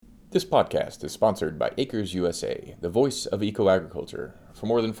This podcast is sponsored by Acres USA, the voice of eco-agriculture. For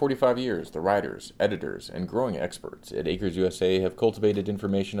more than 45 years, the writers, editors, and growing experts at Acres USA have cultivated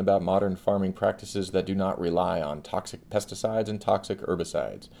information about modern farming practices that do not rely on toxic pesticides and toxic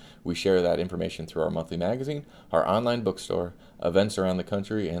herbicides. We share that information through our monthly magazine, our online bookstore, events around the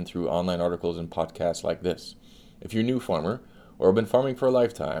country, and through online articles and podcasts like this. If you're a new farmer or have been farming for a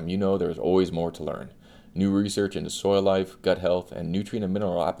lifetime, you know there's always more to learn. New research into soil life, gut health, and nutrient and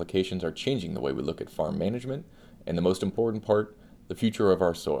mineral applications are changing the way we look at farm management, and the most important part, the future of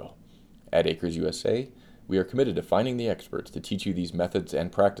our soil. At Acres USA, we are committed to finding the experts to teach you these methods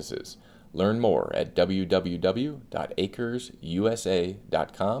and practices. Learn more at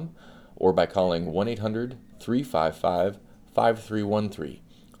www.acresusa.com or by calling 1-800-355-5313.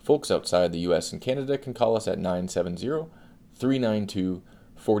 Folks outside the U.S. and Canada can call us at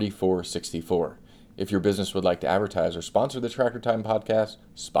 970-392-4464. If your business would like to advertise or sponsor the Tractor Time podcast,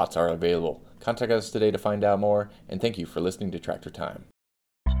 spots are available. Contact us today to find out more, and thank you for listening to Tractor Time.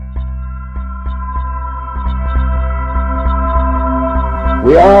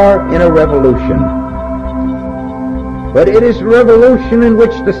 We are in a revolution, but it is a revolution in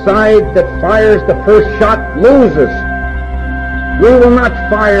which the side that fires the first shot loses. We will not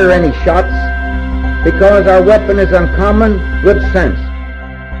fire any shots because our weapon is uncommon good sense.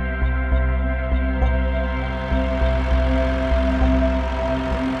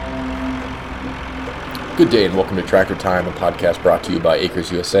 Good day and welcome to Tractor Time, a podcast brought to you by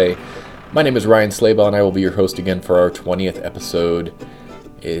Acres USA. My name is Ryan Slabaugh and I will be your host again for our 20th episode.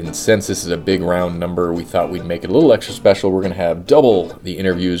 And since this is a big round number, we thought we'd make it a little extra special. We're going to have double the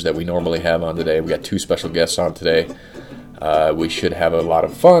interviews that we normally have on today. We got two special guests on today. We should have a lot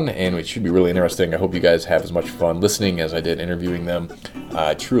of fun and it should be really interesting. I hope you guys have as much fun listening as I did interviewing them.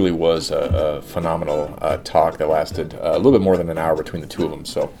 It truly was a phenomenal talk that lasted a little bit more than an hour between the two of them.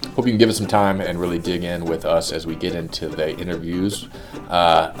 So hope you can give us some time and really dig in with us as we get into the interviews.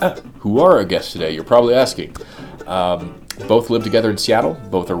 Who are our guests today? You're probably asking. Both live together in Seattle.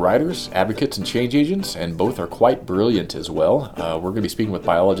 Both are writers, advocates, and change agents, and both are quite brilliant as well. We're going to be speaking with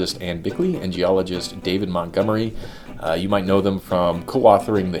biologist Ann Bickley and geologist David Montgomery. You might know them from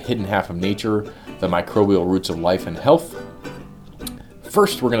co-authoring The Hidden Half of Nature, The Microbial Roots of Life and Health.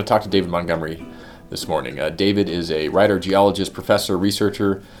 First, we're going to talk to David Montgomery this morning. David is a writer, geologist, professor,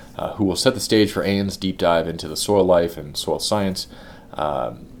 researcher who will set the stage for Ann's deep dive into the soil life and soil science.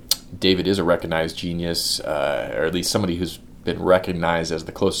 David is a recognized genius, or at least somebody who's been recognized as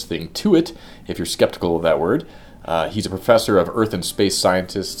the closest thing to it, if you're skeptical of that word. He's a professor of Earth and Space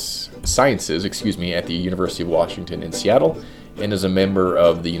Sciences, at the University of Washington in Seattle, and is a member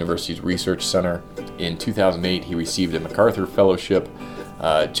of the university's Research Center. In 2008, he received a MacArthur Fellowship,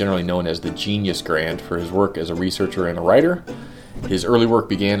 generally known as the Genius Grant, for his work as a researcher and a writer. His early work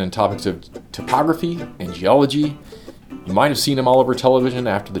began in topics of topography and geology. You might have seen him all over television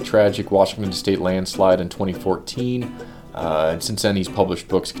after the tragic Washington State landslide in 2014. And since then, he's published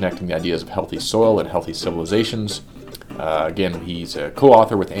books connecting the ideas of healthy soil and healthy civilizations. Again, he's a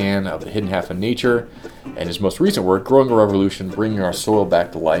co-author with Ann of The Hidden Half of Nature, and his most recent work, Growing a Revolution, Bringing Our Soil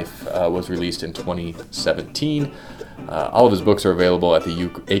Back to Life, was released in 2017. All of his books are available at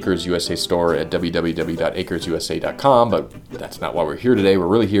the Acres USA store at www.acresusa.com, but that's not why we're here today. We're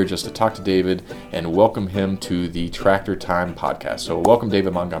really here just to talk to David and welcome him to the Tractor Time podcast. So welcome,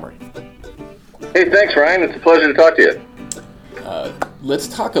 David Montgomery. Hey, thanks, Ryan. It's a pleasure to talk to you. Let's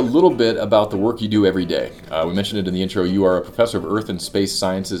talk a little bit about the work you do every day. We mentioned it in the intro. You are a professor of Earth and Space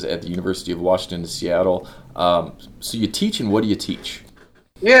Sciences at the University of Washington in Seattle. So you teach, and what do you teach?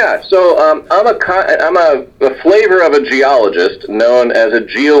 Yeah, so I'm a flavor of a geologist known as a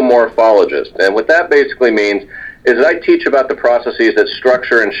geomorphologist. And what that basically means is that I teach about the processes that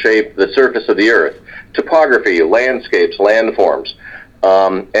structure and shape the surface of the Earth, topography, landscapes, landforms.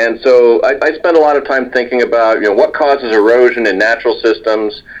 And so I spend a lot of time thinking about, what causes erosion in natural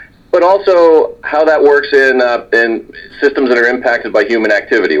systems, but also how that works in systems that are impacted by human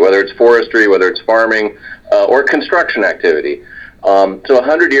activity, whether it's forestry, whether it's farming, or construction activity. So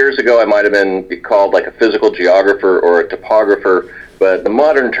 100 years ago, I might have been called like a physical geographer or a topographer, but the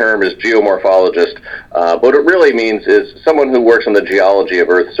modern term is geomorphologist. What it really means is someone who works on the geology of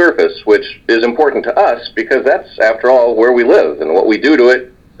Earth's surface, which is important to us because that's, after all, where we live, and what we do to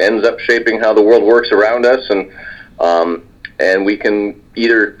it ends up shaping how the world works around us, and we can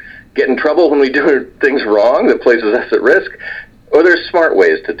either get in trouble when we do things wrong that places us at risk, or there's smart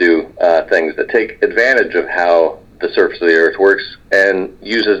ways to do things that take advantage of how the surface of the Earth works and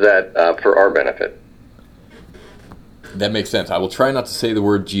uses that for our benefit. That makes sense. I will try not to say the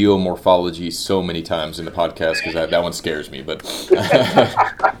word geomorphology so many times in the podcast because that one scares me. But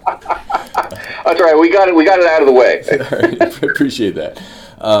all right. We got it out of the way. All right, appreciate that.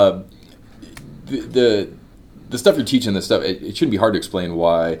 The stuff you're teaching, this stuff, it shouldn't be hard to explain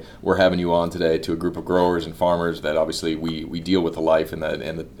why we're having you on today to a group of growers and farmers that obviously we deal with the life and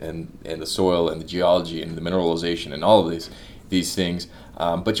the soil and the geology and the mineralization and all of these things.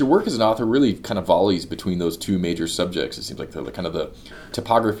 But your work as an author really kind of volleys between those two major subjects. It seems like the kind of the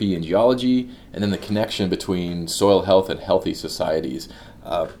topography and geology, and then the connection between soil health and healthy societies.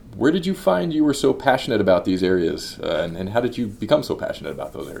 Where did you find you were so passionate about these areas, and how did you become so passionate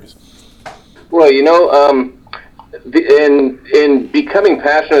about those areas? Well, in becoming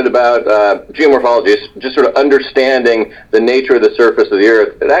passionate about geomorphology, just sort of understanding the nature of the surface of the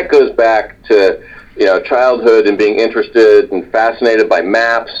earth, that goes back to childhood and being interested and fascinated by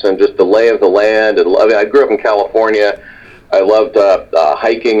maps and just the lay of the land. And I grew up in California. I loved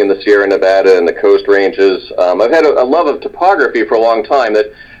hiking in the Sierra Nevada and the Coast Ranges. I've had a love of topography for a long time that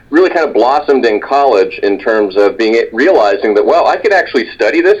really kind of blossomed in college in terms of realizing that, well, I could actually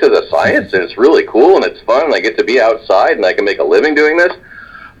study this as a science, and it's really cool and it's fun, and I get to be outside and I can make a living doing this.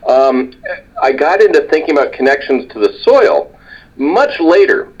 I got into thinking about connections to the soil much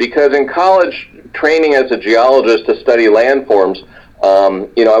later, because in college, training as a geologist to study landforms,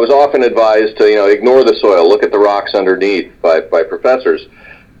 I was often advised to, ignore the soil, look at the rocks underneath by professors.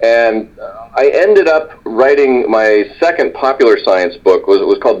 And I ended up writing my second popular science book. It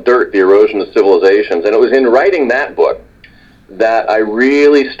was called Dirt, The Erosion of Civilizations. And it was in writing that book that I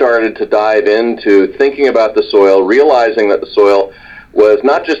really started to dive into thinking about the soil, realizing that the soil was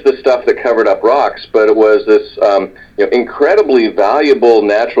not just the stuff that covered up rocks, but it was this incredibly valuable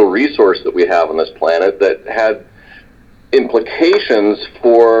natural resource that we have on this planet that had implications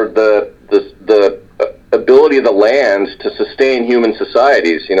for the ability of the land to sustain human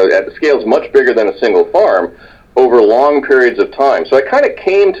societies, at the scales much bigger than a single farm over long periods of time. So I kind of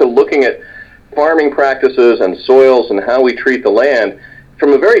came to looking at farming practices and soils and how we treat the land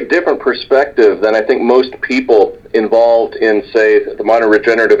from a very different perspective than I think most people involved in, say, the modern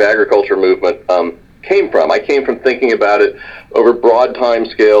regenerative agriculture movement came from. I came from thinking about it over broad time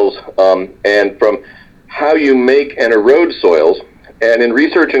scales and from how you make and erode soils. And in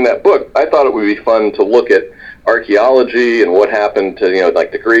researching that book, I thought it would be fun to look at archaeology and what happened to,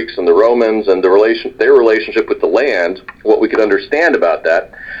 like the Greeks and the Romans and their relationship with the land, what we could understand about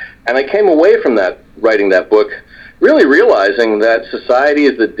that. And I came away from that, writing that book, really realizing that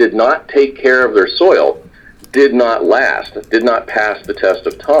societies that did not take care of their soil did not last, did not pass the test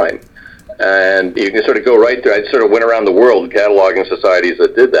of time. And you can sort of go right through. I sort of went around the world cataloging societies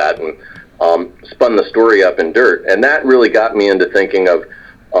that did that and spun the story up in Dirt. And that really got me into thinking of,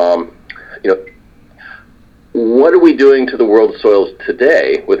 what are we doing to the world's soils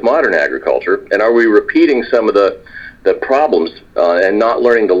today with modern agriculture? And are we repeating some of the problems and not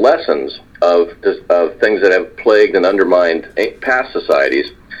learning the lessons of things that have plagued and undermined past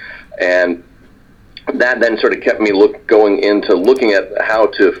societies? And that then sort of kept me going into looking at how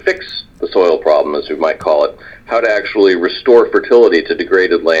to fix the soil problem, as we might call it, how to actually restore fertility to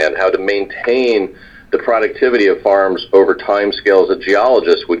degraded land, how to maintain the productivity of farms over time scales that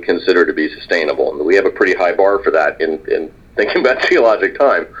geologists would consider to be sustainable. And we have a pretty high bar for that in thinking about geologic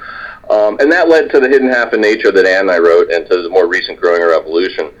time. And that led to The Hidden Half of Nature that Ann and I wrote, and to the more recent Growing Our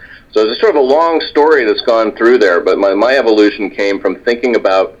Evolution. So it's sort of a long story that's gone through there, but my evolution came from thinking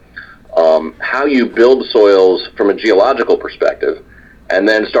about how you build soils from a geological perspective, and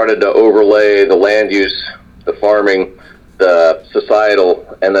then started to overlay the land use, the farming, the societal,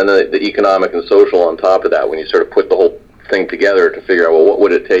 and then the economic and social on top of that, when you sort of put the whole thing together to figure out, well, what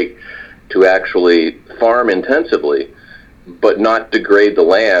would it take to actually farm intensively, but not degrade the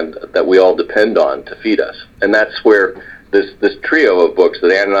land that we all depend on to feed us. And that's where this trio of books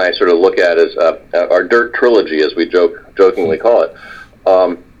that Ann and I sort of look at as our Dirt trilogy, as we jokingly call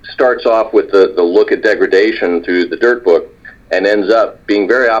it, starts off with the look at degradation through the Dirt book, and ends up being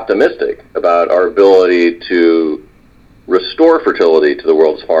very optimistic about our ability to restore fertility to the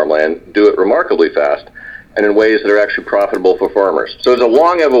world's farmland, do it remarkably fast, and in ways that are actually profitable for farmers. So it's a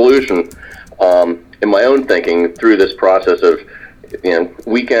long evolution in my own thinking through this process of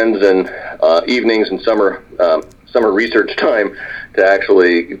weekends and evenings and summer research time to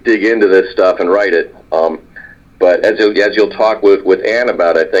actually dig into this stuff and write it. But as you'll talk with Ann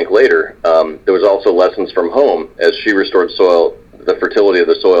about, I think, later, there was also lessons from home as she restored the fertility of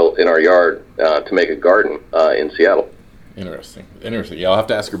the soil in our yard to make a garden in Seattle. Interesting. Yeah, I'll have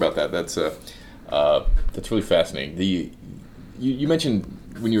to ask her about that. That's really fascinating. You mentioned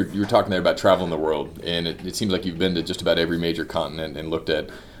when you were talking there about traveling the world, and it seems like you've been to just about every major continent and looked at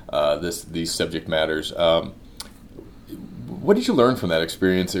these subject matters. What did you learn from that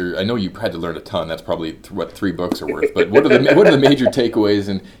experience? Or I know you had to learn a ton. That's probably 3 books are worth. But what are the major takeaways?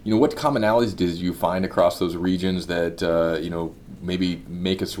 And what commonalities did you find across those regions that maybe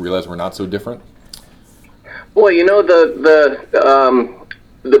make us realize we're not so different? Well,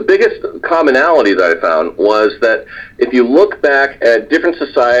 the biggest commonality that I found was that if you look back at different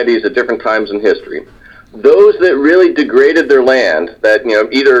societies at different times in history, those that really degraded their land, that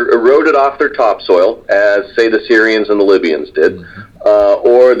either eroded off their topsoil, as say the Syrians and the Libyans did,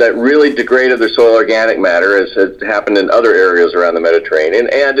 or that really degraded their soil organic matter, as has happened in other areas around the Mediterranean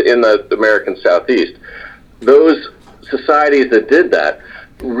and in the American Southeast, those societies that did that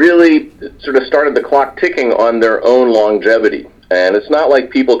really sort of started the clock ticking on their own longevity. And it's not like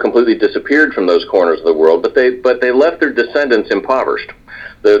people completely disappeared from those corners of the world, but they left their descendants impoverished.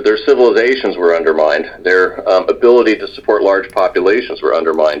 Their civilizations were undermined. Their ability to support large populations were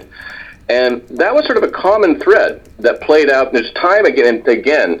undermined. And that was sort of a common thread that played out this time again and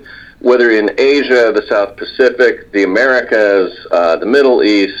again, whether in Asia, the South Pacific, the Americas, the Middle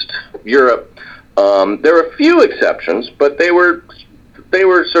East, Europe. There were a few exceptions, but they were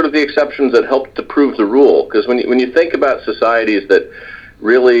sort of the exceptions that helped to prove the rule. Because when you think about societies that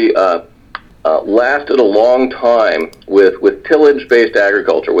really lasted a long time with tillage-based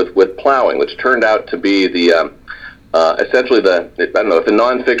agriculture, with plowing, which turned out to be the essentially I don't know if a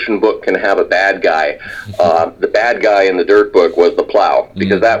nonfiction book can have a bad guy. The bad guy in the dirt book was the plow,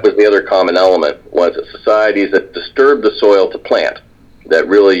 because that was the other common element, was societies that disturbed the soil to plant, that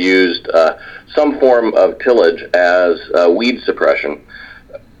really used some form of tillage as weed suppression,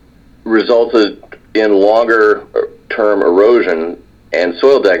 resulted in longer term erosion and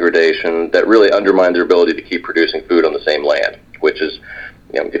soil degradation that really undermined their ability to keep producing food on the same land, which is,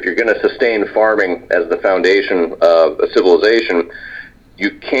 if you're going to sustain farming as the foundation of a civilization,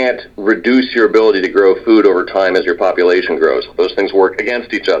 you can't reduce your ability to grow food over time as your population grows. Those things work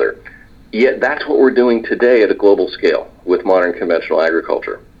against each other. Yet that's what we're doing today at a global scale with modern conventional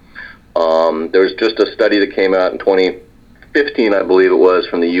agriculture. There was just a study that came out in 2015, I believe it was,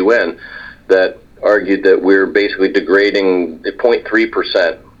 from the UN, that argued that we're basically degrading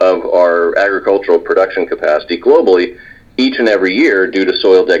 0.3% of our agricultural production capacity globally each and every year due to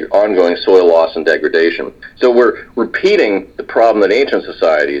ongoing soil loss and degradation. So we're repeating the problem that ancient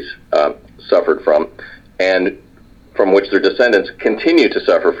societies suffered from, and from which their descendants continue to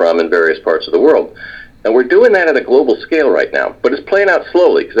suffer from in various parts of the world. And we're doing that at a global scale right now, but it's playing out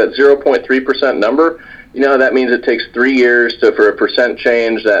slowly, because that 0.3% number, that means it takes 3 years for a percent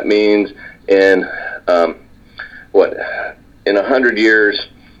change. That means in 100 years,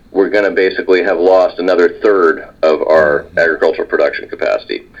 we're going to basically have lost another third of our agricultural production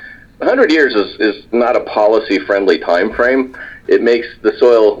capacity. 100 years is not a policy-friendly time frame. It makes the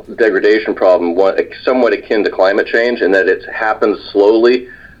soil degradation problem somewhat akin to climate change, in that it happens slowly,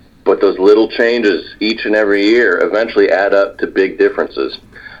 but those little changes each and every year eventually add up to big differences.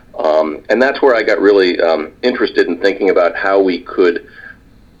 And that's where I got really interested in thinking about how we could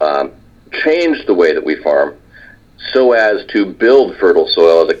change the way that we farm so as to build fertile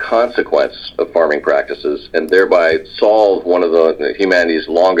soil as a consequence of farming practices, and thereby solve one of humanity's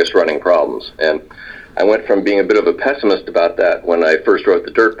longest running problems. And I went from being a bit of a pessimist about that when I first wrote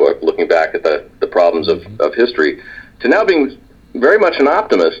the Dirt book, looking back at the problems of history, to now being very much an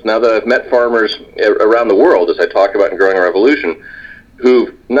optimist now that I've met farmers around the world, as I talk about in Growing a Revolution,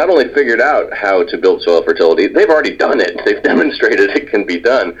 who've not only figured out how to build soil fertility, they've already done it. They've demonstrated it can be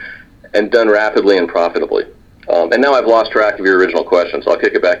done, and done rapidly and profitably. And now I've lost track of your original question, so I'll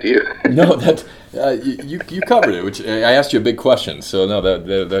kick it back to you. No, you covered it. Which I asked you a big question, so no,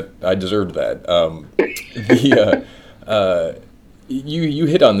 that I deserved that. You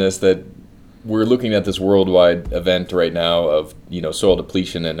hit on this, that we're looking at this worldwide event right now of soil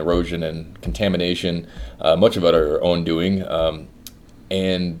depletion and erosion and contamination, much of it our own doing.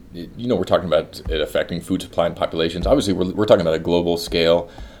 And we're talking about it affecting food supply and populations. Obviously, we're talking about a global scale.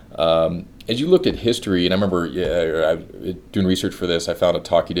 As you looked at history, and I remember doing research for this, I found a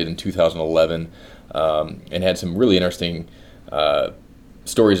talk you did in 2011, and had some really interesting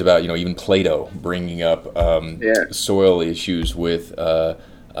stories about even Plato bringing up soil issues with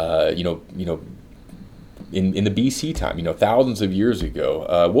in the BC time, thousands of years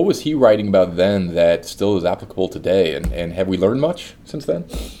ago. What was he writing about then that still is applicable today, and have we learned much since then?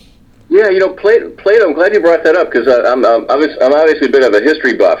 Yeah, Plato, I'm glad you brought that up, because I'm obviously a bit of a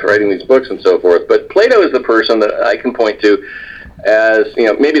history buff, writing these books and so forth, but Plato is the person that I can point to as,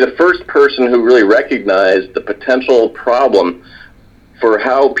 maybe the first person who really recognized the potential problem for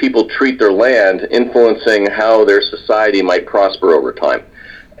how people treat their land influencing how their society might prosper over time.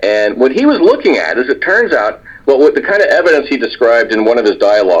 And what he was looking at is, it turns out, Well, with the kind of evidence he described in one of his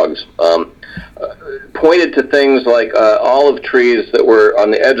dialogues, pointed to things like olive trees that were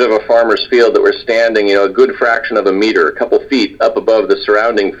on the edge of a farmer's field that were standing, a good fraction of a meter, a couple feet up above the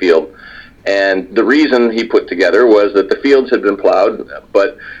surrounding field. And the reason he put together was that the fields had been plowed,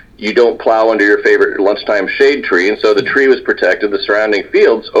 but you don't plow under your favorite lunchtime shade tree, and so the tree was protected. The surrounding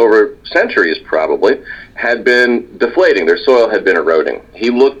fields, over centuries probably, had been deflating. Their soil had been eroding.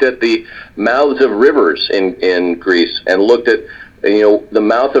 He looked at the mouths of rivers in Greece and looked at the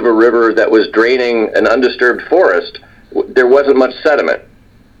mouth of a river that was draining an undisturbed forest. There wasn't much sediment.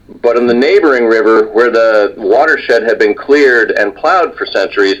 But in the neighboring river, where the watershed had been cleared and plowed for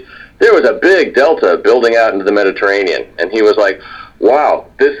centuries, there was a big delta building out into the Mediterranean. And he was like, wow,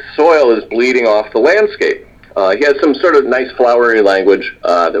 this soil is bleeding off the landscape. He had some sort of nice flowery language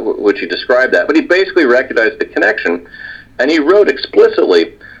which he described that, but he basically recognized the connection, and he wrote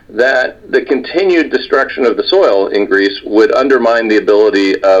explicitly that the continued destruction of the soil in Greece would undermine the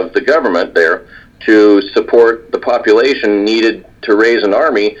ability of the government there to support the population needed to raise an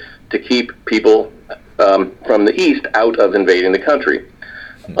army to keep people from the east out of invading the country.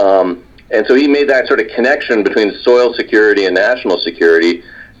 And so he made that sort of connection between soil security and national security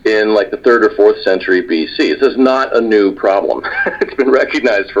in like the 3rd or 4th century BC. This is not a new problem. It's been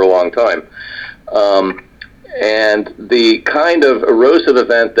recognized for a long time. And the kind of erosive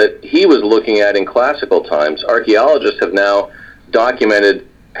event that he was looking at in classical times, archaeologists have now documented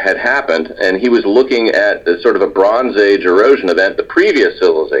had happened, and he was looking at the sort of a Bronze Age erosion event. The previous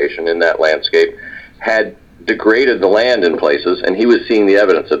civilization in that landscape had degraded the land in places, and he was seeing the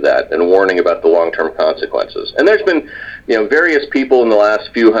evidence of that and warning about the long-term consequences. And there's been, various people in the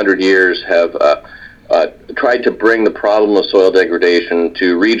last few hundred years have tried to bring the problem of soil degradation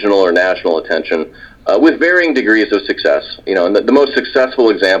to regional or national attention with varying degrees of success. And the most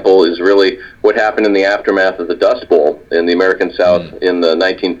successful example is really what happened in the aftermath of the Dust Bowl in the American South in the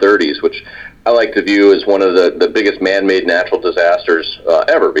 1930s, which I like to view as one of the biggest man-made natural disasters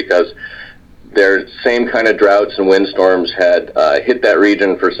ever, because their same kind of droughts and windstorms had hit that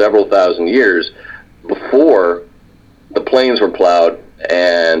region for several thousand years before the plains were plowed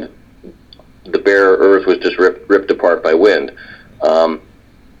and the bare earth was just ripped apart by wind.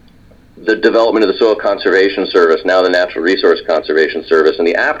 The development of the Soil Conservation Service, now the Natural Resource Conservation Service, in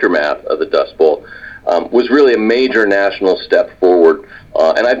the aftermath of the Dust Bowl was really a major national step forward.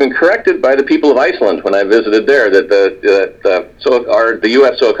 And I've been corrected by the people of Iceland when I visited there that the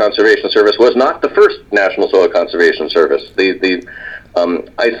U.S. Soil Conservation Service was not the first National Soil Conservation Service. The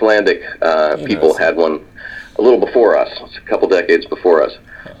Icelandic people had one a little before us, a couple decades before us.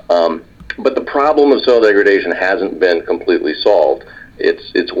 But the problem of soil degradation hasn't been completely solved.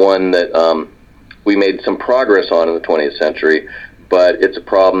 It's one that we made some progress on in the 20th century, but it's a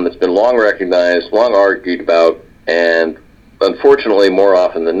problem that's been long recognized, long argued about, and unfortunately, more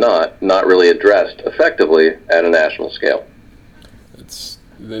often than not really addressed effectively at a national scale.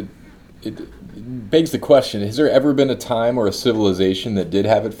 It begs the question, has there ever been a time or a civilization that did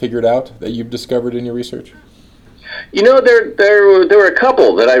have it figured out that you've discovered in your research? There were a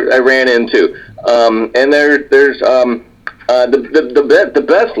couple that I ran into, and there's the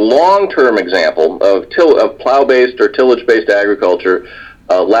best long-term example of plow-based or tillage-based agriculture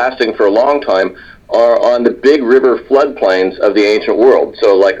lasting for a long time are on the big river floodplains of the ancient world.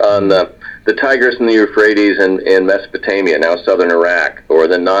 So like on the Tigris and the Euphrates in Mesopotamia, now southern Iraq, or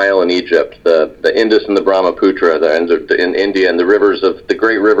the Nile in Egypt, the Indus and the Brahmaputra in India, and the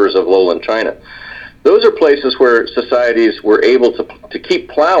great rivers of lowland China. Those are places where societies were able to keep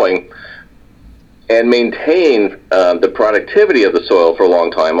plowing and maintain the productivity of the soil for a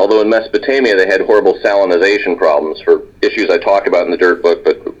long time. Although in Mesopotamia they had horrible salinization problems for issues I talk about in the Dirt Book,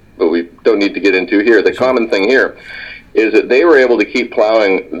 but we don't need to get into here. The common thing here is that they were able to keep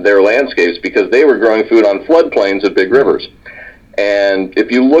plowing their landscapes because they were growing food on floodplains of big rivers. And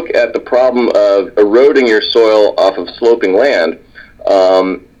if you look at the problem of eroding your soil off of sloping land,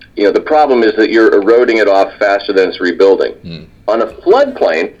 the problem is that you're eroding it off faster than it's rebuilding. On a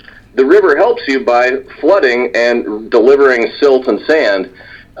floodplain, the river helps you by flooding and delivering silt and sand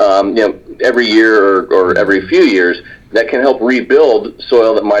every year or every few years that can help rebuild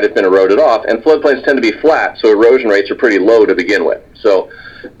soil that might have been eroded off. And floodplains tend to be flat, so erosion rates are pretty low to begin with. So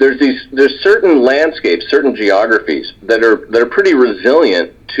there's certain landscapes, certain geographies that are pretty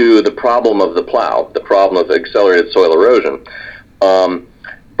resilient to the problem of the plow, the problem of accelerated soil erosion.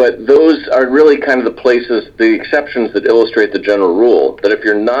 But those are really kind of the places, the exceptions that illustrate the general rule, that if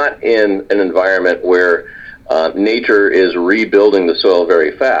you're not in an environment where nature is rebuilding the soil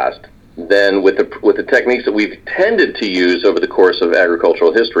very fast, then with the techniques that we've tended to use over the course of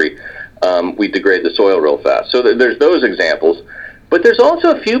agricultural history, we degrade the soil real fast. So there's those examples. But there's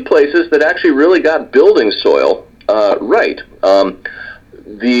also a few places that actually really got building soil right.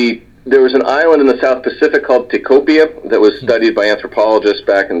 There was an island in the South Pacific called Tikopia that was studied by anthropologists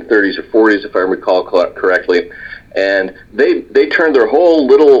back in the 30s or 40s, if I recall correctly. And they turned their whole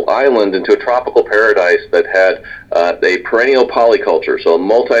little island into a tropical paradise that had a perennial polyculture, so a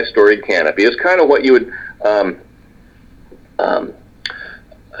multi-storied canopy. It's kind of what you would, I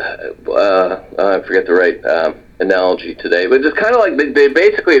forget the right analogy today, but it's kind of like they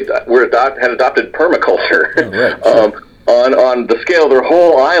basically had adopted permaculture. Oh, right. On the scale of their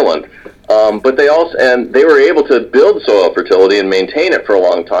whole island, but they were able to build soil fertility and maintain it for a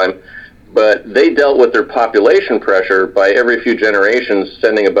long time. But they dealt with their population pressure by every few generations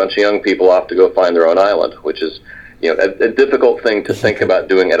sending a bunch of young people off to go find their own island, which is a difficult thing to think about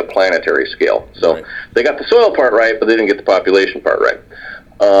doing at a planetary scale. So right. They got the soil part right, but they didn't get the population part right.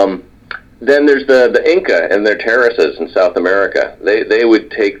 Then there's the Inca and their terraces in South America. They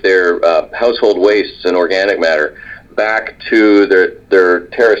would take their household wastes and organic matter back to their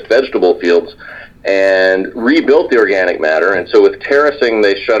terraced vegetable fields and rebuilt the organic matter. And so with terracing,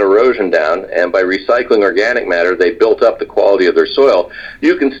 they shut erosion down, and by recycling organic matter, they built up the quality of their soil.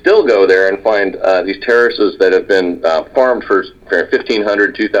 You can still go there and find these terraces that have been farmed for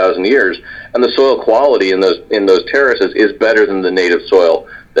 1,500, 2,000 years, and the soil quality in those terraces is better than the native soil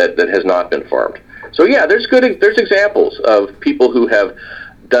that has not been farmed. So yeah, there's examples of people who have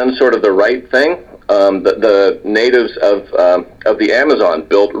done sort of the right thing. The natives of the Amazon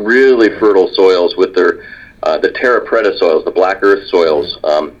built really fertile soils with the terra preta soils, the black earth soils,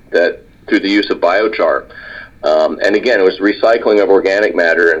 that through the use of biochar. And again, it was recycling of organic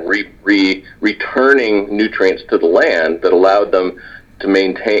matter and returning nutrients to the land that allowed them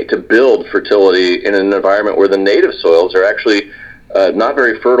to build fertility in an environment where the native soils are actually not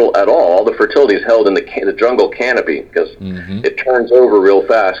very fertile at all. All the fertility is held in the jungle canopy because it turns over real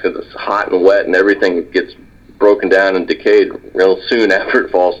fast because it's hot and wet and everything gets broken down and decayed real soon after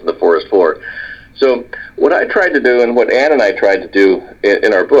it falls to the forest floor. So what I tried to do and what Ann and I tried to do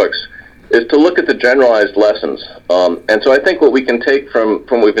in our books is to look at the generalized lessons. And so I think what we can take from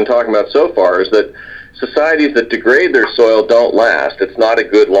what we've been talking about so far is that societies that degrade their soil don't last. It's not a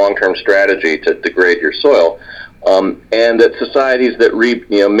good long-term strategy to degrade your soil. And that societies that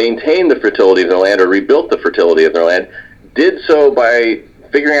maintain the fertility of their land or rebuilt the fertility of their land did so by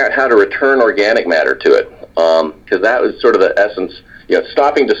figuring out how to return organic matter to it, because that was sort of the essence,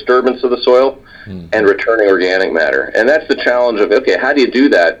 stopping disturbance of the soil and returning organic matter. And that's the challenge of, okay, how do you do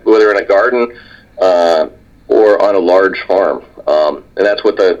that, whether in a garden or on a large farm? And that's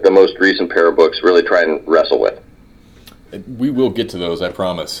what the most recent pair of books really try and wrestle with. We will get to those, I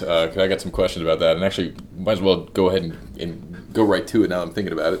promise, because I got some questions about that, and actually might as well go ahead and go right to it now I'm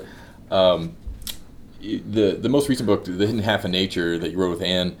thinking about it. The most recent book, The Hidden Half of Nature, that you wrote with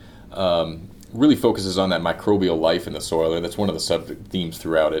Ann, really focuses on that microbial life in the soil, and that's one of the sub-themes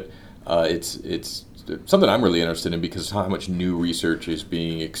throughout it. It's something I'm really interested in because how much new research is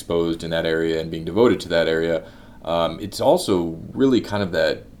being exposed in that area and being devoted to that area. It's also really kind of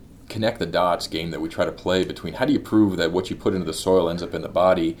that connect the dots game that we try to play between how do you prove that what you put into the soil ends up in the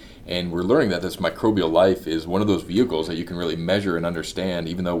body, and we're learning that this microbial life is one of those vehicles that you can really measure and understand,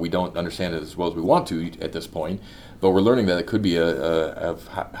 even though we don't understand it as well as we want to at this point. But we're learning that it could be of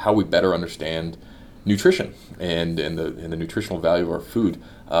how we better understand nutrition and the nutritional value of our food.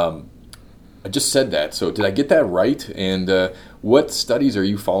 I just said that, so did I get that right? And what studies are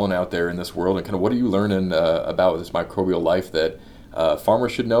you following out there in this world, and kind of what are you learning about this microbial life that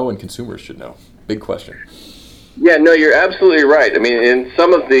farmers should know and consumers should know? Big question. Yeah, no, you're absolutely right. I mean, in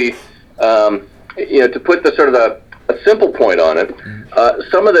some of the, to put the sort of a simple point on it,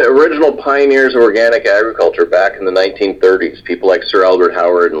 some of the original pioneers of organic agriculture back in the 1930s, people like Sir Albert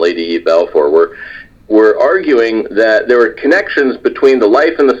Howard and Lady E. Balfour, were arguing that there were connections between the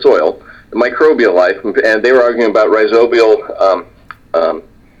life in the soil, the microbial life, and they were arguing about rhizobial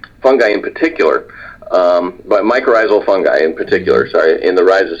fungi in particular, but mycorrhizal fungi in particular, in the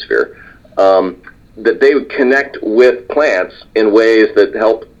rhizosphere, that they would connect with plants in ways that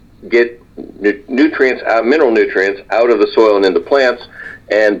help get nutrients, mineral nutrients, out of the soil and into plants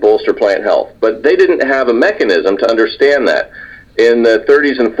and bolster plant health. But they didn't have a mechanism to understand that. In the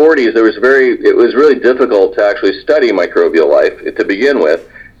 30s and 40s, it was really difficult to actually study microbial life to begin with,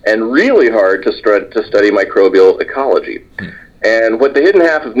 and really hard to study microbial ecology. And what The Hidden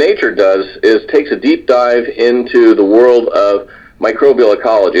Half of Nature does is takes a deep dive into the world of microbial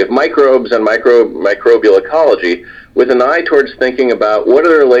ecology, of microbes and microbial ecology, with an eye towards thinking about what are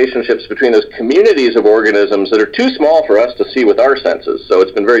the relationships between those communities of organisms that are too small for us to see with our senses. So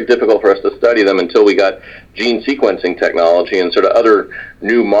it's been very difficult for us to study them until we got gene sequencing technology and sort of other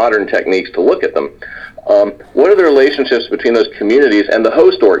new modern techniques to look at them. What are the relationships between those communities and the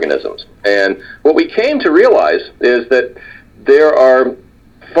host organisms? And what we came to realize is that there are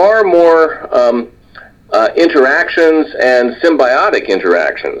far more interactions and symbiotic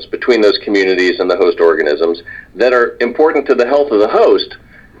interactions between those communities and the host organisms that are important to the health of the host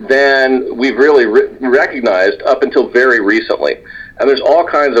than we've really recognized up until very recently. And there's all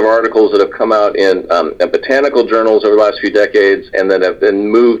kinds of articles that have come out in botanical journals over the last few decades and that have been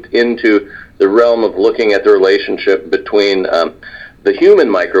moved into the realm of looking at the relationship between the human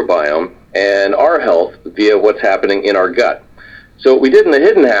microbiome and our health via what's happening in our gut. So what we did in the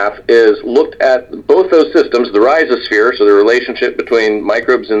hidden half is looked at both those systems, the rhizosphere, so the relationship between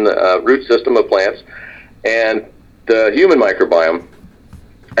microbes in the root system of plants, and the human microbiome,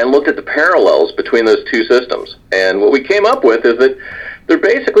 and looked at the parallels between those two systems. And what we came up with is that they're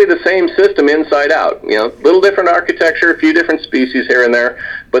basically the same system inside out. You know, little different architecture, a few different species here and there,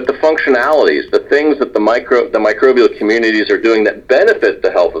 but the functionalities, the things that the microbial communities are doing that benefit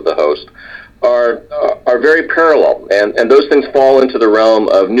the health of the host are very parallel, and those things fall into the realm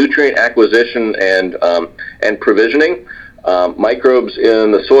of nutrient acquisition and provisioning. Microbes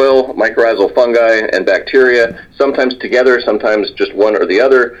in the soil, mycorrhizal fungi and bacteria, sometimes together, sometimes just one or the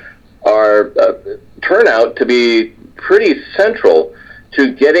other, turn out to be pretty central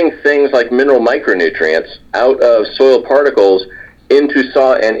to getting things like mineral micronutrients out of soil particles into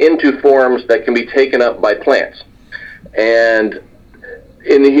forms that can be taken up by plants. And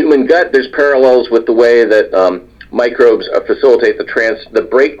in the human gut, there's parallels with the way that microbes facilitate the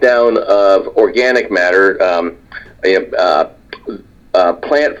breakdown of organic matter,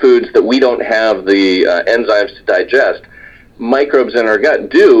 plant foods that we don't have the enzymes to digest. Microbes in our gut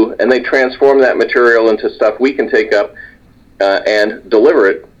do, and they transform that material into stuff we can take up and deliver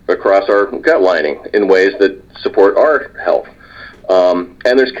it across our gut lining in ways that support our health.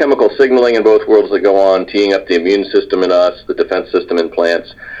 And there's chemical signaling in both worlds that go on, teeing up the immune system in us, the defense system in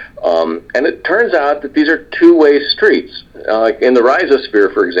plants. And it turns out that these are two-way streets. In the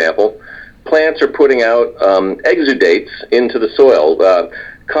rhizosphere, for example, plants are putting out exudates into the soil,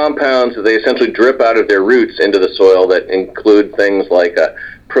 compounds that they essentially drip out of their roots into the soil that include things like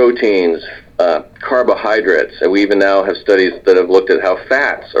proteins, carbohydrates, and we even now have studies that have looked at how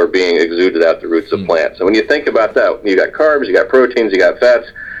fats are being exuded out the roots of plants. And when you think about that, you got carbs, you got proteins, you got fats.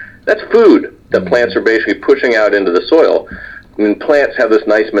 That's food that plants are basically pushing out into the soil. And plants have this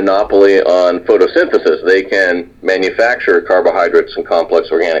nice monopoly on photosynthesis. They can manufacture carbohydrates and complex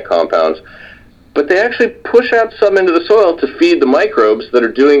organic compounds, but they actually push out some into the soil to feed the microbes that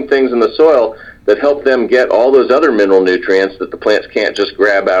are doing things in the soil that help them get all those other mineral nutrients that the plants can't just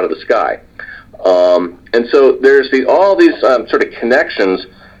grab out of the sky. And so there's all these sort of connections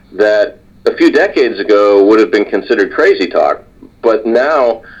that a few decades ago would have been considered crazy talk, but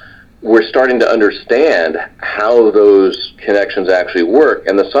now we're starting to understand how those connections actually work,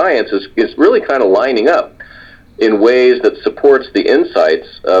 and the science is really kind of lining up in ways that supports the insights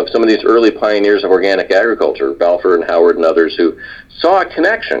of some of these early pioneers of organic agriculture, Balfour and Howard and others, who saw a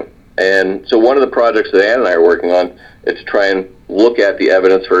connection. And so one of the projects that Ann and I are working on is to try and look at the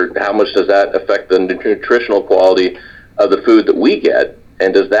evidence for how much does that affect the nutritional quality of the food that we get,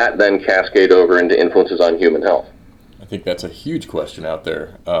 and does that then cascade over into influences on human health? I think that's a huge question out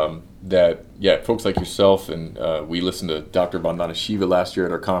there. Folks like yourself, and we listened to Dr. Vandana Shiva last year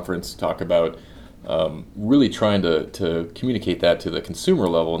at our conference talk about really trying to communicate that to the consumer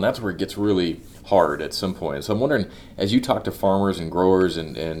level, and that's where it gets really hard at some point. So I'm wondering, as you talk to farmers and growers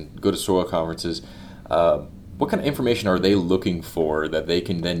and go to soil conferences, what kind of information are they looking for that they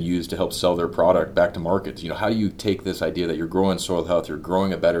can then use to help sell their product back to markets? You know, how do you take this idea that you're growing soil health, you're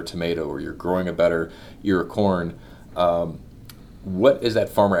growing a better tomato, or you're growing a better ear of corn? What is that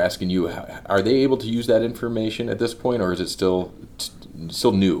farmer asking you? Are they able to use that information at this point, or is it still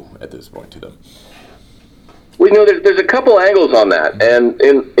new at this point to them? Well, you know, there's a couple angles on that, and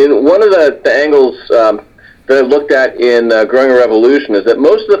in one of the angles that I looked at in Growing a Revolution is that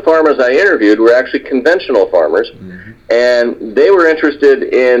most of the farmers I interviewed were actually conventional farmers, and they were interested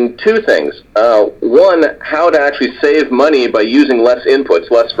in two things. One, how to actually save money by using less inputs,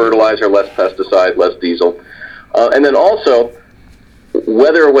 less fertilizer, less pesticide, less diesel, and then also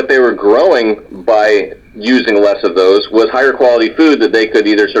whether what they were growing by using less of those was higher quality food that they could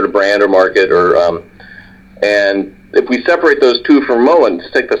either sort of brand or market, or and if we separate those two for a moment,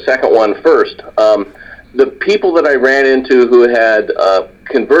 let's take the second one first. the people that I ran into who had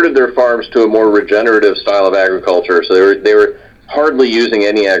converted their farms to a more regenerative style of agriculture, so they were hardly using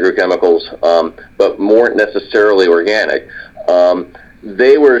any agrochemicals, but more necessarily organic.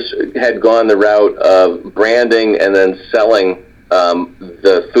 They had gone the route of branding and then selling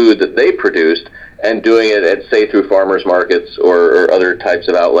the food that they produced and doing it at, say, through farmers markets or other types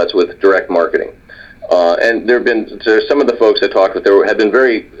of outlets with direct marketing. And there's some of the folks I talked with have been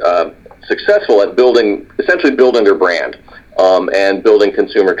very successful at essentially building their brand and building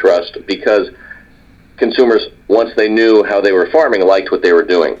consumer trust, because consumers, once they knew how they were farming, liked what they were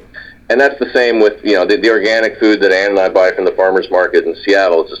doing. And that's the same with the organic food that Ann and I buy from the farmers market in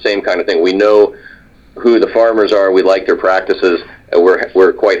Seattle. It's the same kind of thing. We know who the farmers are, we like their practices, and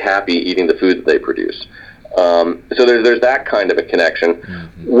we're quite happy eating the food that they produce. So there's that kind of a connection.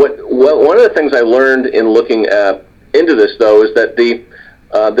 Mm-hmm. One of the things I learned in looking into this, though, is that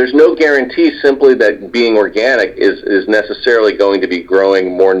there's no guarantee simply that being organic is necessarily going to be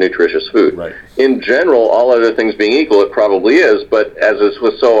growing more nutritious food. Right. In general, all other things being equal, it probably is, but as is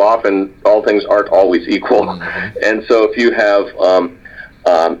with so often, all things aren't always equal. Mm-hmm. And so if you have,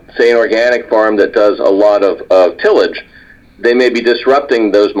 say, an organic farm that does a lot of tillage, they may be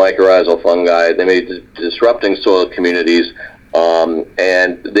disrupting those mycorrhizal fungi, they may be disrupting soil communities,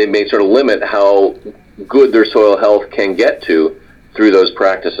 and they may sort of limit how good their soil health can get to through those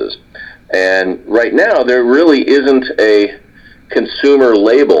practices. And right now, there really isn't a consumer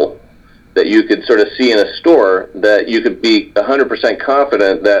label that you could sort of see in a store that you could be 100%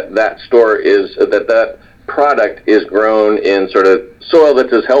 confident that store that product is grown in sort of soil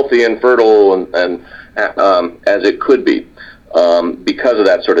that's as healthy and fertile and as it could be, because of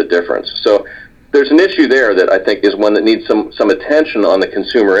that sort of difference. So there's an issue there that I think is one that needs some attention on the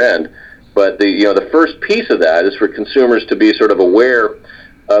consumer end. But the first piece of that is for consumers to be sort of aware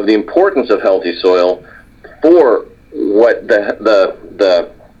of the importance of healthy soil for what the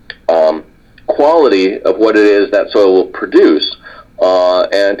quality of what it is that soil will produce,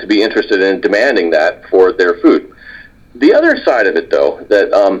 and to be interested in demanding that for their food. The other side of it, though,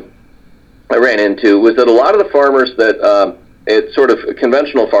 that I ran into was that a lot of the farmers that at sort of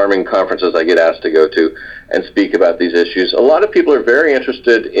conventional farming conferences I get asked to go to and speak about these issues, a lot of people are very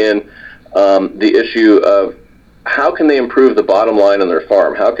interested in the issue of how can they improve the bottom line on their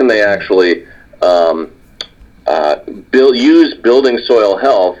farm? How can they actually use building soil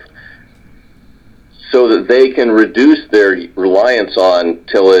health so that they can reduce their reliance on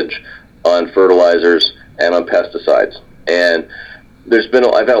tillage, on fertilizers, and on pesticides? And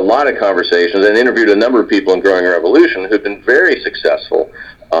I've had a lot of conversations and interviewed a number of people in Growing Revolution who've been very successful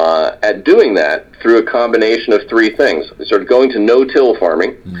at doing that through a combination of three things. Sort of going to no-till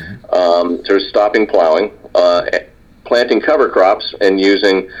farming, mm-hmm. Sort of stopping plowing, planting cover crops, and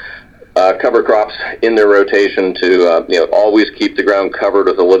using cover crops in their rotation to always keep the ground covered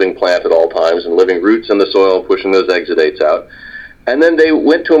with a living plant at all times and living roots in the soil, pushing those exudates out. And then they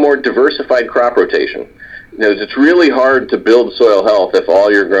went to a more diversified crop rotation. It's really hard to build soil health if all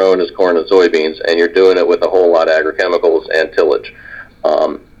you're growing is corn and soybeans and you're doing it with a whole lot of agrochemicals and tillage.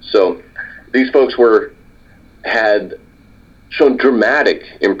 So these folks had shown dramatic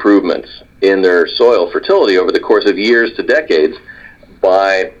improvements in their soil fertility over the course of years to decades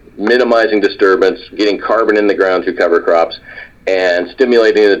by minimizing disturbance, getting carbon in the ground through cover crops, and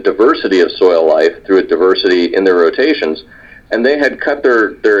stimulating the diversity of soil life through a diversity in their rotations. And they had cut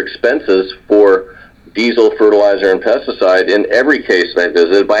their expenses for diesel, fertilizer, and pesticide in every case they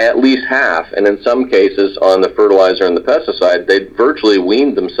visited by at least half, and in some cases on the fertilizer and the pesticide, they virtually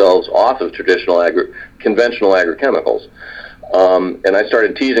weaned themselves off of conventional agrochemicals. And I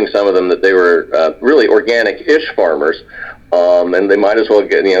started teasing some of them that they were really organic-ish farmers, and they might as well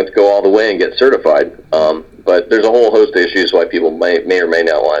go all the way and get certified. But there's a whole host of issues why people may or may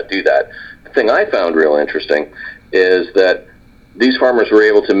not want to do that. The thing I found real interesting is that these farmers were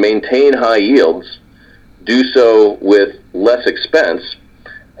able to maintain high yields, do so with less expense,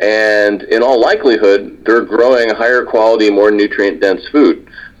 and in all likelihood, they're growing higher quality, more nutrient-dense food.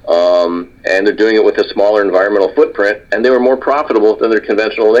 And they're doing it with a smaller environmental footprint, and they were more profitable than their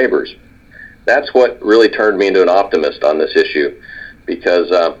conventional neighbors. That's what really turned me into an optimist on this issue, because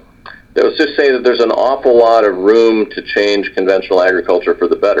let's just say that there's an awful lot of room to change conventional agriculture for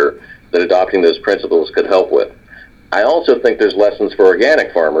the better that adopting those principles could help with. I also think there's lessons for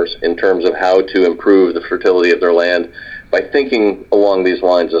organic farmers in terms of how to improve the fertility of their land by thinking along these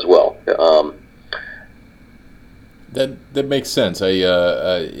lines as well. That makes sense.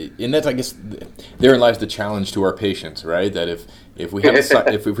 And that's, I guess, therein lies the challenge to our patients, right? That if we have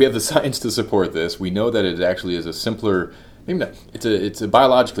if we have the science to support this, we know that it actually is a simpler maybe not. It's a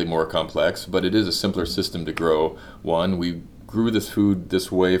biologically more complex, but it is a simpler system to grow. One, we grew this food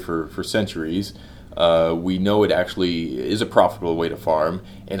this way for centuries. We know it actually is a profitable way to farm,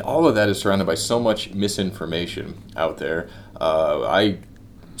 and all of that is surrounded by so much misinformation out there. I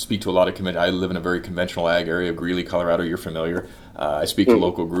speak to a lot of I live in a very conventional ag area of Greeley, Colorado. You're familiar. I speak to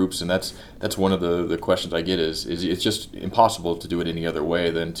local groups, and that's one of the questions I get is it's just impossible to do it any other way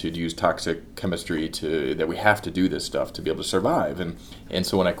than to use toxic chemistry that we have to do this stuff to be able to survive. And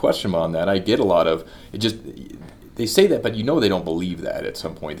so when I question them on that, I get a lot of they say that, but they don't believe that at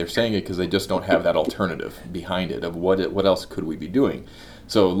some point. They're saying it because they just don't have that alternative behind it of what else could we be doing.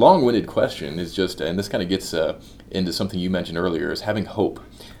 So long-winded question is just, and this kind of gets into something you mentioned earlier, is having hope.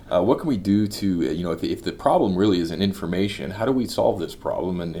 What can we do to, if the problem really is in information, how do we solve this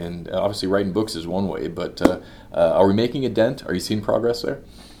problem? And obviously writing books is one way, but are we making a dent? Are you seeing progress there?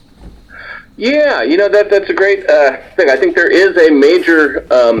 Yeah, that's a great thing. I think there is a major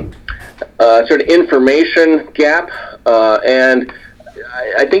sort of information gap, and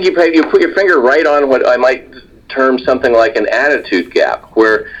I think you put your finger right on what I might term something like an attitude gap,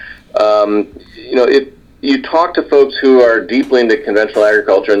 where you talk to folks who are deeply into conventional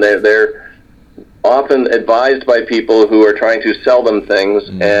agriculture, and they're often advised by people who are trying to sell them things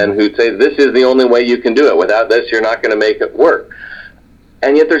and who say, this is the only way you can do it. Without this, you're not going to make it work.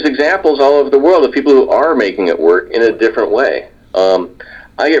 And yet there's examples all over the world of people who are making it work in a different way.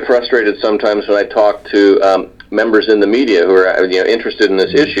 I get frustrated sometimes when I talk to members in the media who are interested in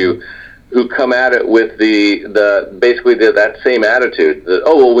this issue, who come at it with basically that same attitude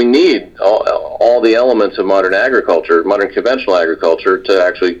that, we need all the elements of modern agriculture, modern conventional agriculture, to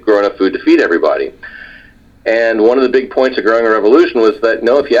actually grow enough food to feed everybody. And one of the big points of Growing a Revolution was that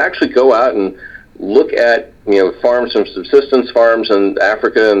if you actually go out and look at farms from subsistence farms in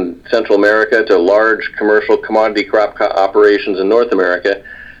Africa and Central America to large commercial commodity crop operations in North America,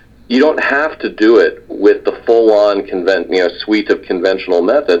 you don't have to do it with the full-on suite of conventional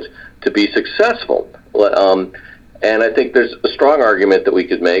methods to be successful. And I think there's a strong argument that we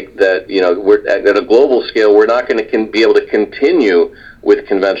could make that we're at a global scale, we're not going to be able to continue with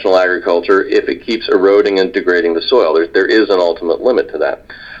conventional agriculture if it keeps eroding and degrading the soil. There is an ultimate limit to that.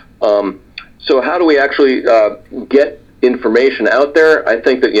 So how do we actually get information out there? I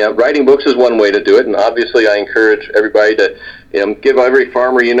think that writing books is one way to do it, and obviously I encourage everybody to give every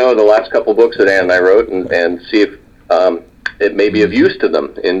farmer the last couple books that Ann and I wrote and see if it may be of use to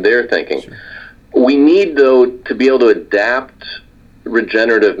them in their thinking. Sure. We need, though, to be able to adapt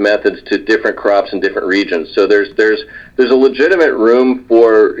regenerative methods to different crops in different regions. So there's a legitimate room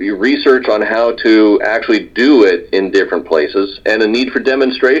for research on how to actually do it in different places, and a need for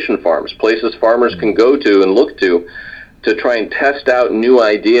demonstration farms, places farmers can go to and look to try and test out new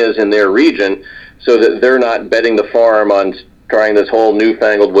ideas in their region, so that they're not betting the farm on trying this whole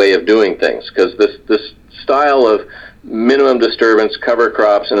newfangled way of doing things. Because this style of minimum disturbance, cover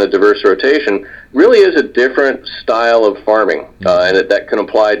crops, and a diverse rotation really is a different style of farming, and that can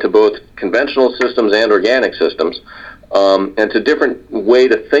apply to both conventional systems and organic systems, and it's a different way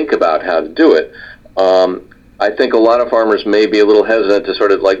to think about how to do it. I think a lot of farmers may be a little hesitant to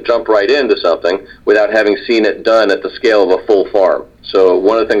sort of jump right into something without having seen it done at the scale of a full farm. So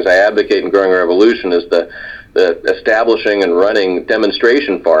one of the things I advocate in Growing a Revolution is the establishing and running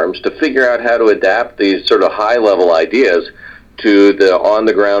demonstration farms to figure out how to adapt these sort of high-level ideas to the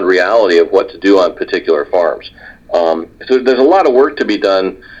on-the-ground reality of what to do on particular farms. So there's a lot of work to be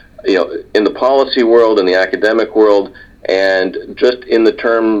done, in the policy world, in the academic world, and just in the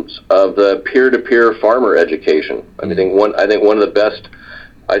terms of the peer-to-peer farmer education. I think one of the best.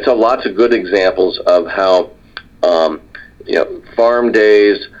 I saw lots of good examples of how farm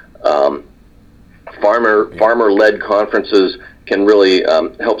days, farmer-led conferences can really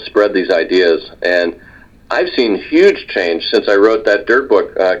help spread these ideas. And I've seen huge change since I wrote that dirt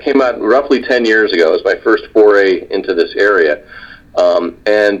book. Came out roughly 10 years ago. It was my first foray into this area.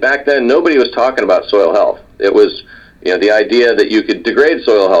 And back then, nobody was talking about soil health. It was, the idea that you could degrade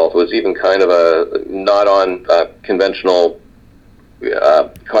soil health was even kind of a not on conventional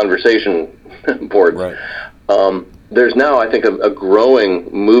conversation boards. Right. There's now, I think, a growing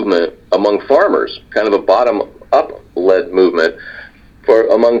movement among farmers, kind of a bottom-up led movement,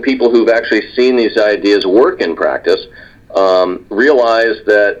 among people who've actually seen these ideas work in practice, realize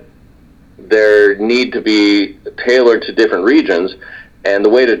that there need to be tailored to different regions, and the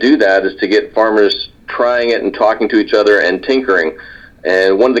way to do that is to get farmers trying it and talking to each other and tinkering.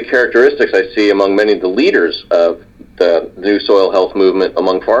 And one of the characteristics I see among many of the leaders of the new soil health movement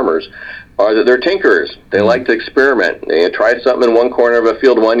among farmers are that they're tinkerers. They like to experiment. They try something in one corner of a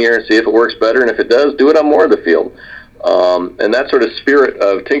field one year and see if it works better, and if it does, do it on more of the field. And that sort of spirit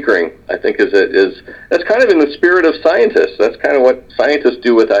of tinkering, I think, that's kind of in the spirit of scientists. That's kind of what scientists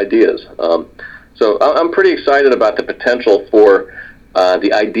do with ideas. So I'm pretty excited about the potential for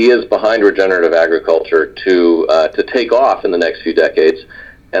the ideas behind regenerative agriculture to take off in the next few decades.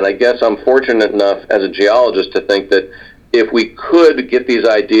 And I guess I'm fortunate enough as a geologist to think that if we could get these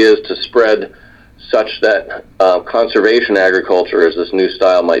ideas to spread such that conservation agriculture, as this new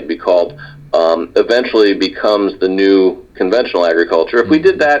style might be called, eventually becomes the new conventional agriculture. If we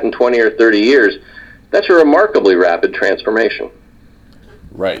did that in 20 or 30 years, that's a remarkably rapid transformation.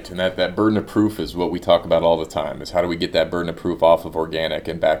 Right, and that burden of proof is what we talk about all the time, is how do we get that burden of proof off of organic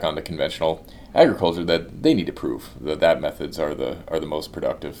and back onto conventional agriculture, that they need to prove that methods are the most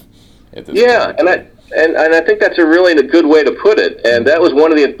productive at this point. And I think that's a really good way to put it. And that was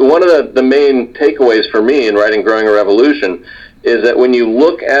one of the main takeaways for me in writing Growing a Revolution, is that when you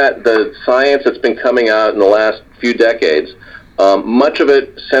look at the science that's been coming out in the last few decades, much of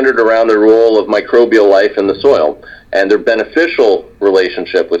it centered around the role of microbial life in the soil and their beneficial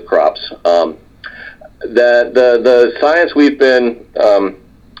relationship with crops. The science we've been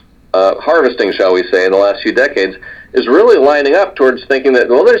harvesting, shall we say, in the last few decades is really lining up towards thinking that,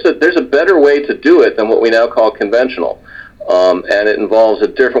 well, there's a better way to do it than what we now call conventional. And it involves a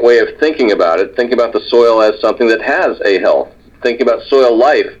different way of thinking about it, thinking about the soil as something that has a health, thinking about soil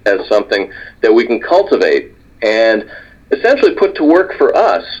life as something that we can cultivate and essentially put to work for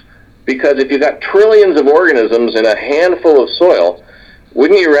us. Because if you've got trillions of organisms in a handful of soil,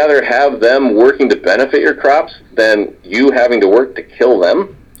 wouldn't you rather have them working to benefit your crops than you having to work to kill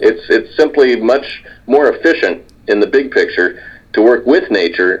them? It's simply much more efficient in the big picture to work with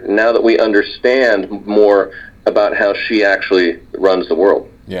nature now that we understand more about how she actually runs the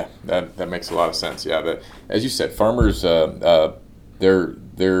world. Yeah, that makes a lot of sense. Yeah, as you said, farmers, they're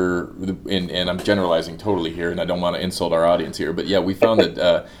and I'm generalizing totally here, and I don't want to insult our audience here, but yeah, we found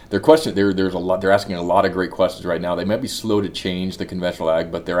that they're asking a lot of great questions right now. They might be slow to change the conventional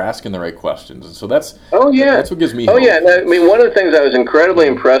ag, but they're asking the right questions, and so that's what gives me hope. Yeah, I mean, one of the things I was incredibly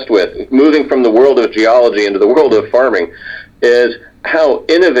impressed with, moving from the world of geology into the world of farming, is how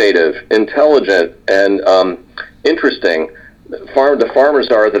innovative, intelligent, and interesting the farmers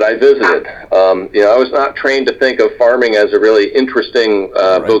are that I visited. I was not trained to think of farming as a really interesting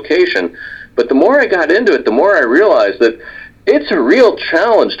vocation, but the more I got into it, the more I realized that it's a real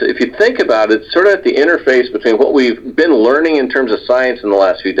challenge. If you think about it, sort of at the interface between what we've been learning in terms of science in the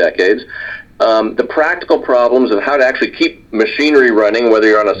last few decades, the practical problems of how to actually keep machinery running, whether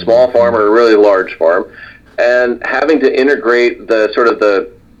you're on a small farm or a really large farm, and having to integrate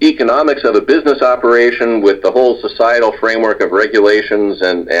the economics of a business operation with the whole societal framework of regulations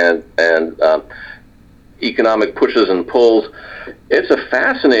and economic pushes and pulls. It's a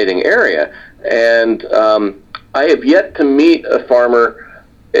fascinating area, and I have yet to meet a farmer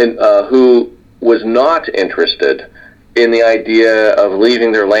who was not interested in the idea of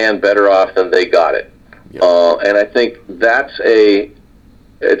leaving their land better off than they got it. Yep. And I think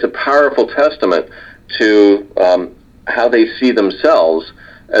it's a powerful testament to how they see themselves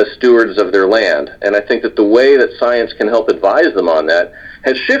as stewards of their land. And I think that the way that science can help advise them on that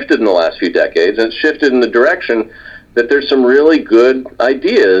has shifted in the last few decades, and it's shifted in the direction that there's some really good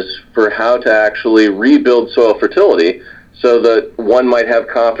ideas for how to actually rebuild soil fertility so that one might have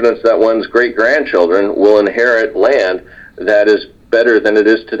confidence that one's great-grandchildren will inherit land that is better than it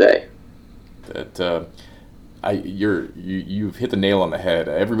is today. You've hit the nail on the head.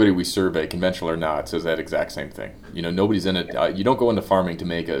 Everybody we survey, conventional or not, says that exact same thing. Nobody's in it. You don't go into farming to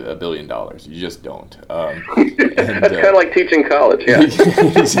make $1 billion. You just don't. That's kind of like teaching college. Yeah,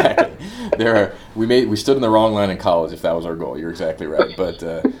 exactly. We stood in the wrong line in college if that was our goal. You're exactly right. But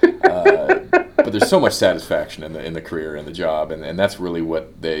there's so much satisfaction in the career and the job, and that's really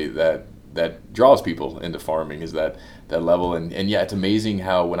what that draws people into farming, is that level. And yeah, it's amazing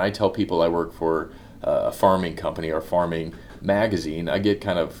how when I tell people I work for a farming company or farming magazine, I get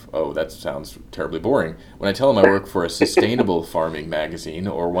kind of, oh, that sounds terribly boring. When I tell them I work for a sustainable farming magazine,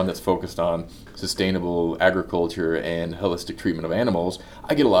 or one that's focused on sustainable agriculture and holistic treatment of animals,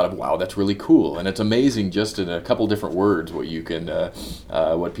 I get a lot of, wow, that's really cool. And it's amazing just in a couple different words what you can,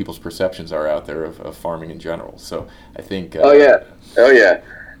 what people's perceptions are out there of farming in general. So I think... Oh yeah.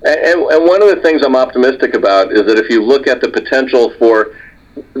 And one of the things I'm optimistic about is that if you look at the potential for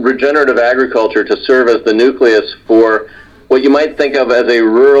regenerative agriculture to serve as the nucleus for what you might think of as a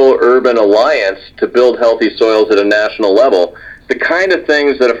rural-urban alliance to build healthy soils at a national level, the kind of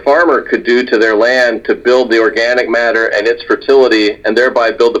things that a farmer could do to their land to build the organic matter and its fertility and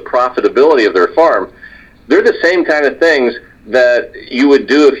thereby build the profitability of their farm, they're the same kind of things that you would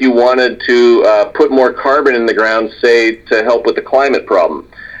do if you wanted to put more carbon in the ground, say, to help with the climate problem.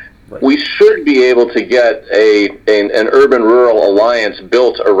 Right. We should be able to get an urban-rural alliance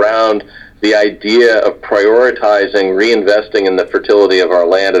built around the idea of prioritizing reinvesting in the fertility of our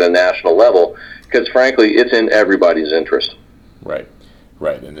land at a national level, because frankly, it's in everybody's interest. Right.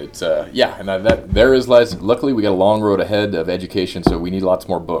 Right, and it's lies. Luckily, we got a long road ahead of education, so we need lots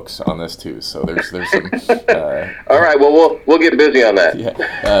more books on this too. So there's some. All right, well we'll get busy on that.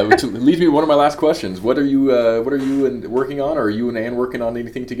 Yeah, which leads me to one of my last questions. What are you working on? Or are you and Ann working on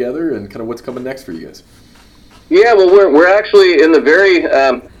anything together? And kind of what's coming next for you guys? Yeah, well, we're actually in the very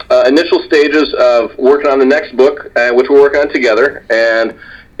initial stages of working on the next book, which we're working on together, and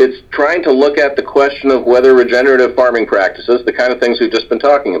it's trying to look at the question of whether regenerative farming practices, the kind of things we've just been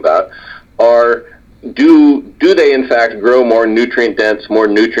talking about, do they in fact grow more nutrient dense, more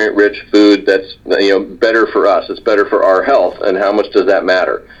nutrient rich food that's better for us, it's better for our health, and how much does that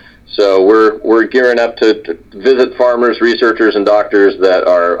matter? So we're gearing up to visit farmers, researchers, and doctors that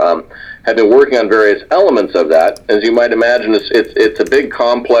are have been working on various elements of that. As you might imagine, it's a big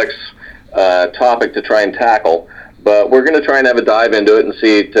complex topic to try and tackle. But we're going to try and have a dive into it and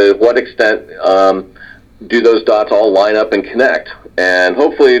see to what extent do those dots all line up and connect. And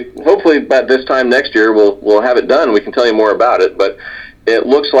hopefully by this time next year we'll have it done. We can tell you more about it. But it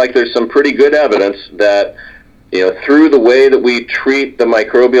looks like there's some pretty good evidence that through the way that we treat the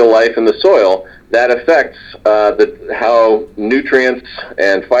microbial life in the soil, that affects how nutrients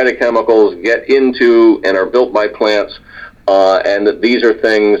and phytochemicals get into and are built by plants, and that these are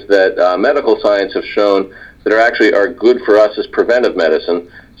things that medical science have shown that are good for us as preventive medicine.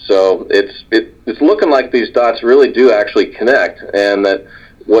 So it's looking like these dots really do actually connect, and that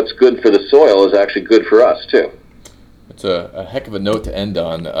what's good for the soil is actually good for us too. It's a heck of a note to end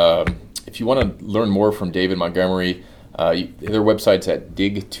on. If you want to learn more from David Montgomery, their website's at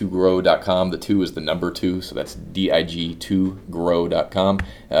dig2grow.com. The 2 is the number 2, so that's dig2grow.com.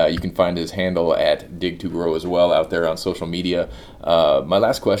 You can find his handle at dig2grow as well out there on social media. My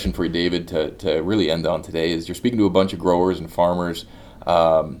last question for you, David, to really end on today is: you're speaking to a bunch of growers and farmers.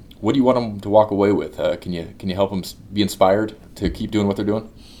 What do you want them to walk away with? Can you help them be inspired to keep doing what they're doing?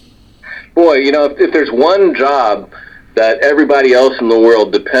 Boy, if there's one job that everybody else in the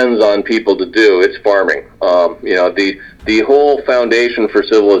world depends on people to do, it's farming. The whole foundation for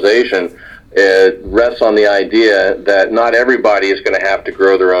civilization rests on the idea that not everybody is going to have to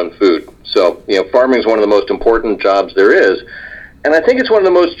grow their own food. So, farming is one of the most important jobs there is. And I think it's one of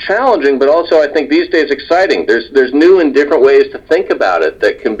the most challenging, but also I think these days exciting. There's new and different ways to think about it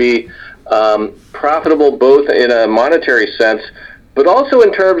that can be profitable both in a monetary sense, but also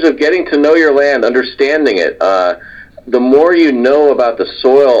in terms of getting to know your land, understanding it. The more you know about the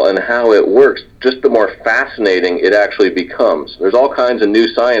soil and how it works, just the more fascinating it actually becomes. There's all kinds of new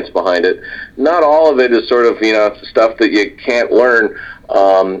science behind it. Not all of it is sort of, stuff that you can't learn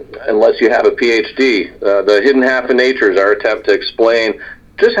unless you have a PhD. The Hidden Half of Nature is our attempt to explain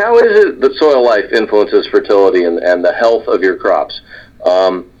just how is it that soil life influences fertility and the health of your crops.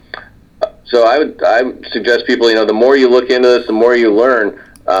 So I would suggest people, the more you look into this, the more you learn,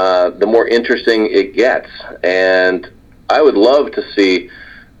 the more interesting it gets. And I would love to see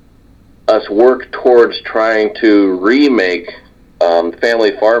us work towards trying to remake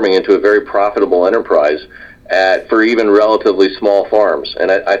family farming into a very profitable enterprise for even relatively small farms. And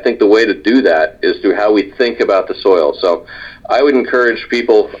I think the way to do that is through how we think about the soil. So I would encourage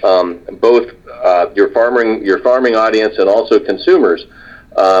people, both your farming audience and also consumers,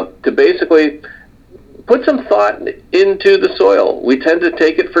 to basically put some thought into the soil. We tend to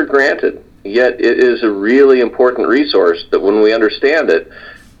take it for granted, yet it is a really important resource that when we understand it,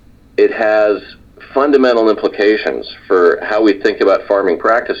 it has fundamental implications for how we think about farming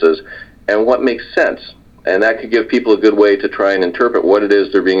practices and what makes sense. And that could give people a good way to try and interpret what it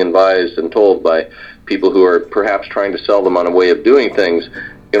is they're being advised and told by people who are perhaps trying to sell them on a way of doing things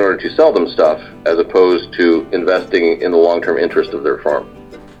in order to sell them stuff, as opposed to investing in the long-term interest of their farm.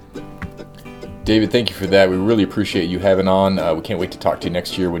 David, thank you for that. We really appreciate you having on. We can't wait to talk to you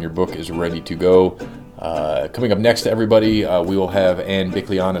next year when your book is ready to go. Coming up next, everybody, we will have Ann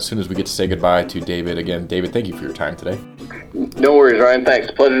Bickley on as soon as we get to say goodbye to David. Again, David, thank you for your time today. No worries, Ryan. Thanks.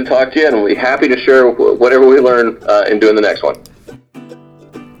 It's a pleasure to talk to you, and we'll be happy to share whatever we learn in doing the next one.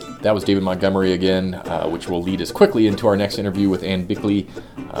 That was David Montgomery again, which will lead us quickly into our next interview with Ann Bickley.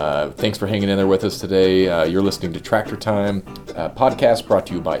 Thanks for hanging in there with us today. You're listening to Tractor Time, podcast brought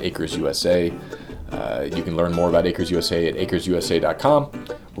to you by Acres USA. You can learn more about Acres USA at acresusa.com.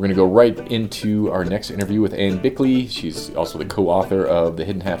 We're going to go right into our next interview with Ann Bickley. She's also the co-author of The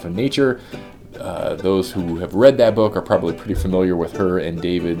Hidden Half of Nature. those who have read that book are probably pretty familiar with her and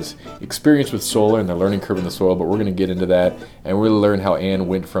David's experience with solar and the learning curve in the soil, but we're going to get into that and really learn how Ann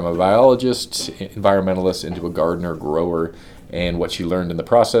went from a biologist, environmentalist, into a gardener, grower, and what she learned in the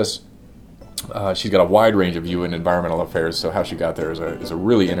process. She's got a wide range of view in environmental affairs, so how she got there is a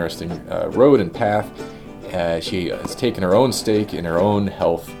really interesting road and path. She has taken her own stake in her own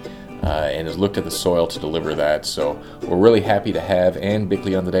health and has looked at the soil to deliver that. So we're really happy to have Ann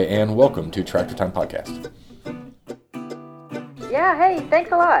Bickley on today. Ann, welcome to Tractor Time Podcast. Yeah, hey,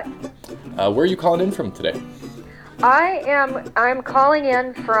 thanks a lot. Where are you calling in from today? I'm calling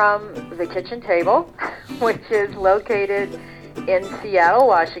in from the kitchen table, which is located in Seattle,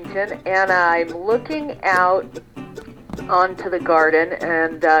 Washington, and I'm looking out onto the garden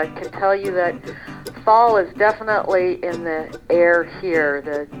and can tell you that fall is definitely in the air here.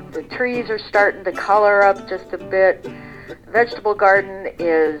 The trees are starting to color up just a bit. The vegetable garden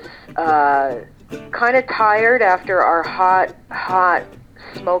is kind of tired after our hot,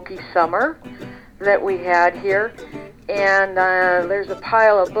 smoky summer that we had here. And there's a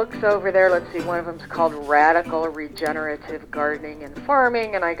pile of books over there. Let's see, one of them's called Radical Regenerative Gardening and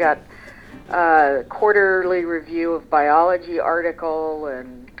Farming, and I got a quarterly review of biology article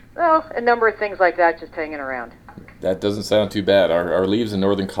and a number of things like that just hanging around. That doesn't sound too bad. Our leaves in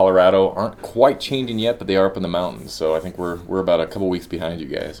northern Colorado aren't quite changing yet, but they are up in the mountains. So I think we're about a couple weeks behind you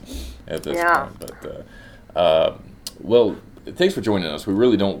guys at this point. But well, thanks for joining us. We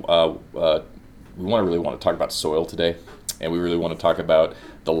really don't. We want to talk about soil today, and we really want to talk about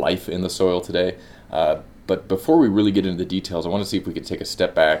the life in the soil today. But before we really get into the details, I want to see if we could take a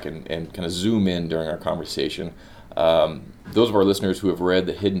step back and kind of zoom in during our conversation. Those of our listeners who have read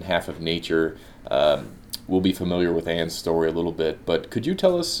The Hidden Half of Nature will be familiar with Ann's story a little bit, but could you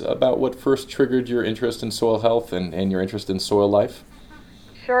tell us about what first triggered your interest in soil health and your interest in soil life?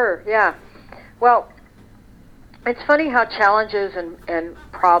 Sure, yeah. Well, it's funny how challenges and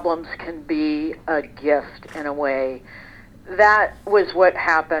problems can be a gift in a way. That was what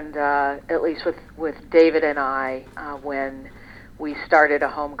happened, at least with David and I, when we started a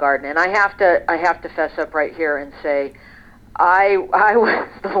home garden. And I have to fess up right here and say, I was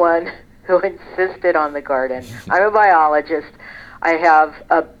the one who insisted on the garden. I'm a biologist. I have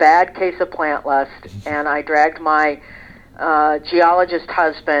a bad case of plant lust, and I dragged my geologist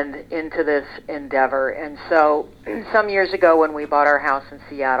husband into this endeavor. And so some years ago when we bought our house in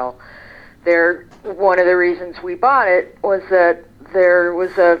Seattle, one of the reasons we bought it was that there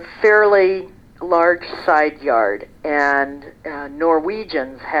was a fairly large side yard, and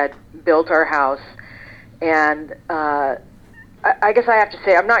Norwegians had built our house, and I guess I have to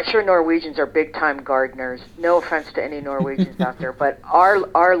say, I'm not sure Norwegians are big-time gardeners. No offense to any Norwegians out there, but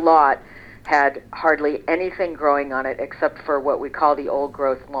our lot had hardly anything growing on it except for what we call the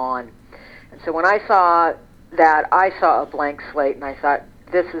old-growth lawn. And so when I saw that, I saw a blank slate, and I thought,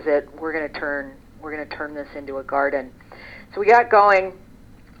 this is it. We're going to turn this into a garden. So we got going.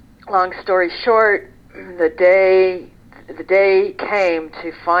 Long story short, the day came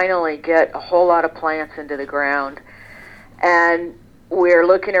to finally get a whole lot of plants into the ground. And we're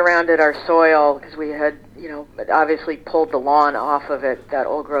looking around at our soil because we had, obviously pulled the lawn off of it, that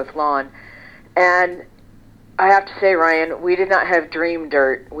old growth lawn. And I have to say, Ryan, we did not have dream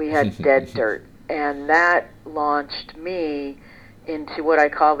dirt. We had dead dirt. And that launched me into what I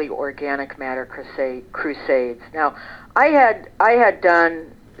call the organic matter crusades. Now, I had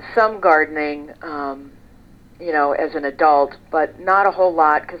done some gardening, as an adult, but not a whole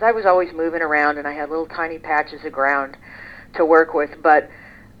lot because I was always moving around and I had little tiny patches of ground to work with. But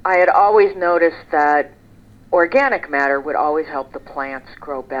I had always noticed that organic matter would always help the plants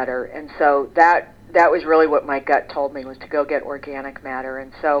grow better, and so that was really what my gut told me, was to go get organic matter.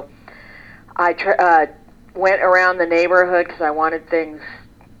 And so I went around the neighborhood because I wanted things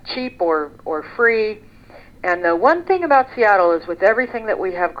cheap or free. And the one thing about Seattle is with everything that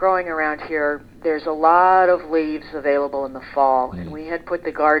we have growing around here, there's a lot of leaves available in the fall. And we had put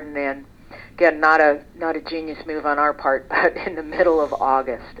the garden in, again, not a genius move on our part, but in the middle of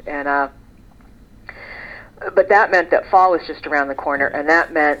August. And but that meant that fall was just around the corner, and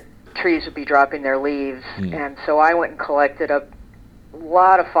that meant trees would be dropping their leaves. And so I went and collected a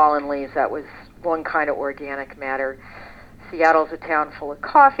lot of fallen leaves. That was one kind of organic matter. Seattle's a town full of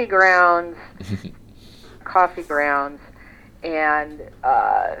coffee grounds, and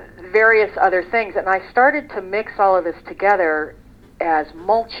various other things. And I started to mix all of this together as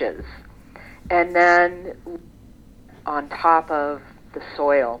mulches, and then on top of the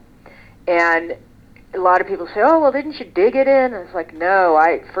soil. And a lot of people say, "Oh, well, didn't you dig it in?" And it's like, no.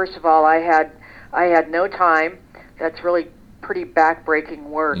 First of all, I had no time. That's really pretty back-breaking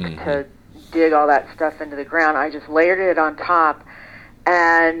work to dig all that stuff into the ground. I just layered it on top,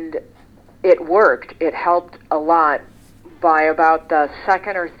 and it worked. It helped a lot. By about the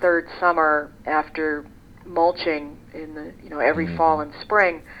second or third summer after mulching in the every fall and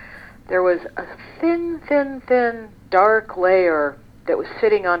spring, there was a thin, dark layer that was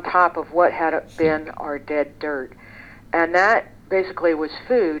sitting on top of what had been our dead dirt. And that basically was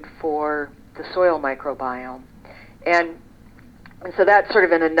food for the soil microbiome. And so that sort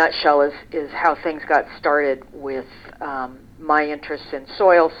of in a nutshell is how things got started with my interest in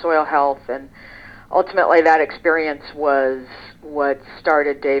soil health, and ultimately that experience was what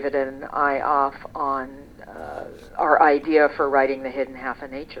started David and I off on our idea for writing The Hidden Half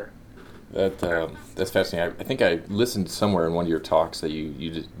of Nature. That's fascinating. I think I listened somewhere in one of your talks that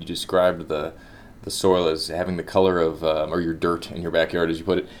you described the soil as having the color of, or your dirt in your backyard, as you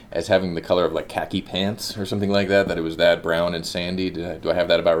put it, as having the color of like khaki pants or something like that. That it was that brown and sandy. Do I have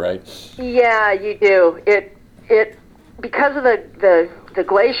that about right? Yeah, you do. It because of the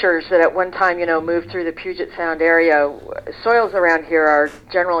glaciers that at one time moved through the Puget Sound area. Soils around here are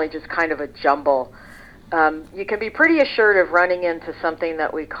generally just kind of a jumble. You can be pretty assured of running into something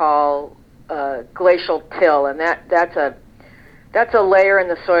that we call glacial till, and that's a layer in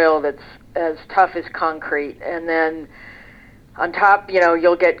the soil that's as tough as concrete. And then on top,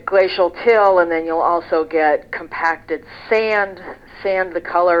 you'll get glacial till, and then you'll also get compacted sand the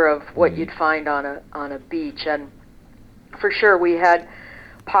color of what you'd find on a beach. And for sure, we had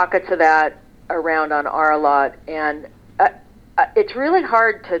pockets of that around on our lot, and it's really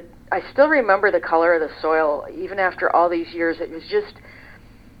hard to. I still remember the color of the soil even after all these years. It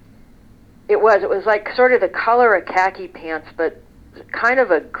was like sort of the color of khaki pants, but kind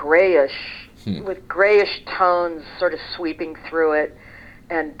of a grayish, with grayish tones sort of sweeping through it,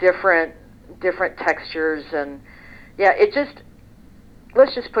 and different textures. And yeah,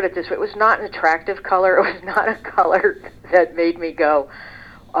 let's just put it this way, it was not an attractive color. It was not a color that made me go,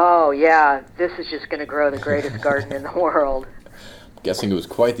 oh yeah, this is just going to grow the greatest garden in the world. Guessing it was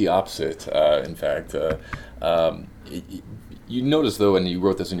quite the opposite, in fact. You notice, though, and you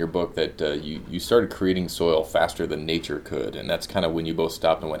wrote this in your book, that you started creating soil faster than nature could, and that's kind of when you both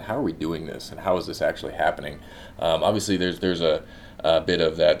stopped and went, how are we doing this, and how is this actually happening? Obviously, there's a bit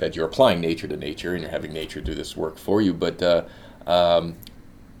of that you're applying nature to nature, and you're having nature do this work for you, but the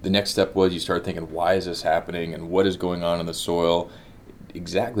next step was you started thinking, why is this happening, and what is going on in the soil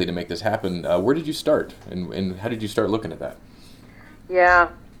exactly to make this happen? Where did you start, and how did you start looking at that? Yeah,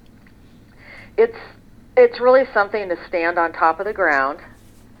 it's really something to stand on top of the ground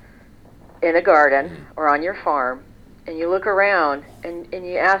in a garden or on your farm, and you look around and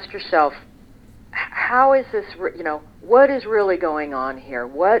you ask yourself, how is this, what is really going on here?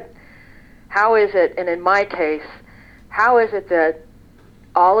 How is it, and in my case, how is it that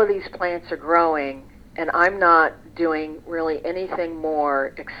all of these plants are growing and I'm not doing really anything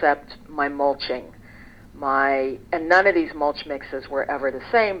more except my mulching? And none of these mulch mixes were ever the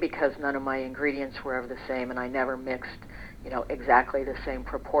same because none of my ingredients were ever the same, and I never mixed, exactly the same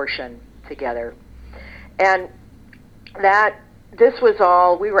proportion together. And this was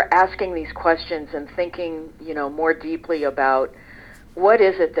all, we were asking these questions and thinking, more deeply about what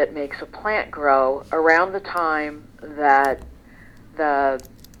is it that makes a plant grow around the time that the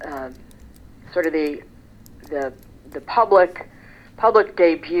sort of the public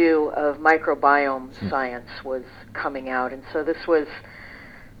debut of microbiome science was coming out. And so this was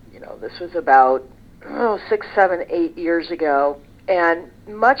about 6, 7, 8 years ago, and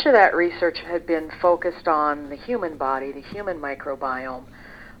much of that research had been focused on the human body, the human microbiome,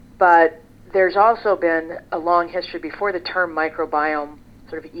 but there's also been a long history before the term microbiome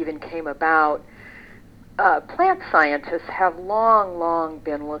sort of even came about. Plant scientists have long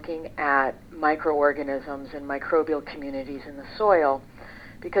been looking at microorganisms and microbial communities in the soil,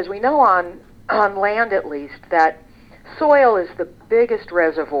 because we know on land at least that soil is the biggest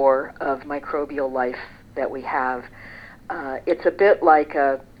reservoir of microbial life that we have. It's a bit like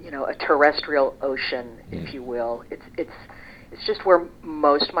a terrestrial ocean, if you will. It's just where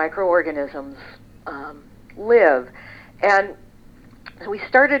most microorganisms live. And so we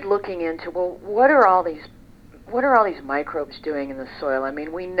started looking into, well, what are all these microbes doing in the soil? I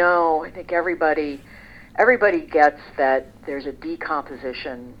mean, we know, I think everybody gets that there's a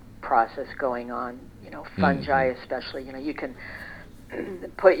decomposition process going on, fungi especially. You can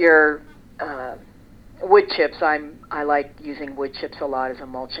put your wood chips. I like using wood chips a lot as a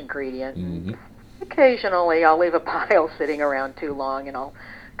mulch ingredient. Mm-hmm. Occasionally I'll leave a pile sitting around too long, and I'll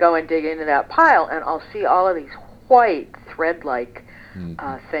go and dig into that pile, and I'll see all of these white thread-like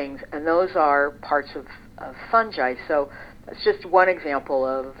things, and those are parts of fungi. So that's just one example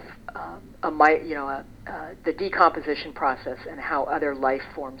of the decomposition process and how other life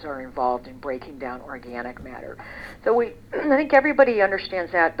forms are involved in breaking down organic matter. So I think everybody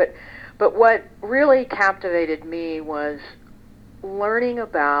understands that, but what really captivated me was learning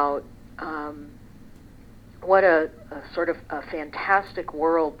about what a sort of a fantastic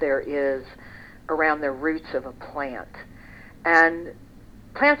world there is around the roots of a plant. And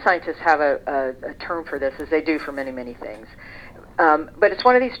plant scientists have a term for this, as they do for many, many things. But it's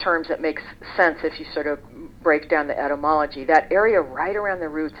one of these terms that makes sense if you sort of break down the etymology. That area right around the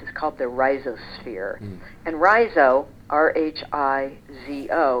roots is called the rhizosphere. And rhizo,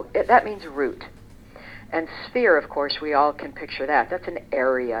 R-H-I-Z-O, that means root. And sphere, of course, we all can picture that. That's an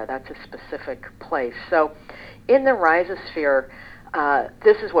area. That's a specific place. So in the rhizosphere,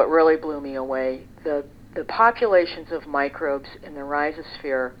 this is what really blew me away. The populations of microbes in the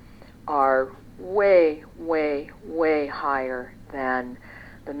rhizosphere are way, way, way higher than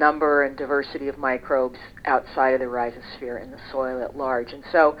the number and diversity of microbes outside of the rhizosphere in the soil at large. And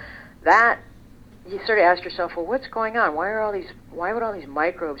so that, you sort of ask yourself, well, what's going on? Why would all these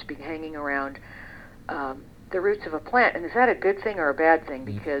microbes be hanging around the roots of a plant? And is that a good thing or a bad thing?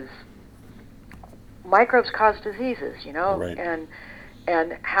 Because microbes cause diseases, Right.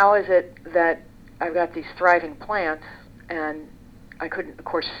 And how is it that I've got these thriving plants, and I couldn't, of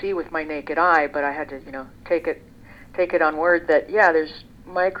course, see with my naked eye, but I had to, take it on word that, there's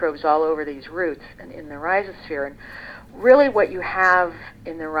microbes all over these roots and in the rhizosphere. And really what you have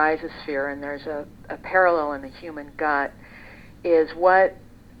in the rhizosphere, and there's a parallel in the human gut, is what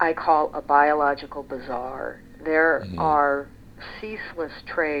I call a biological bazaar. There are ceaseless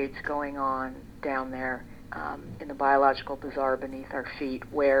trades going on down there in the biological bazaar beneath our feet,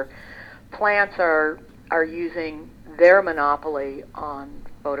 where plants are using their monopoly on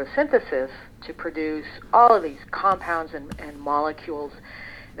photosynthesis to produce all of these compounds and molecules.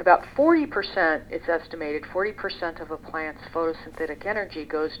 And about 40%, it's estimated, 40% of a plant's photosynthetic energy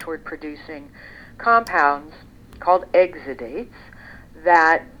goes toward producing compounds called exudates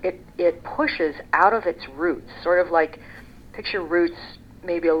that it pushes out of its roots, sort of like, picture roots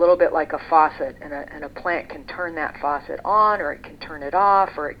maybe a little bit like a faucet, and a plant can turn that faucet on, or it can turn it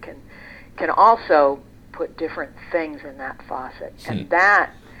off, or it can also put different things in that faucet. And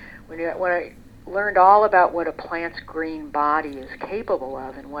that, when I learned all about what a plant's green body is capable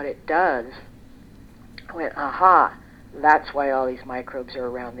of and what it does, I went, aha, that's why all these microbes are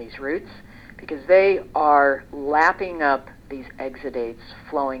around these roots, because they are lapping up these exudates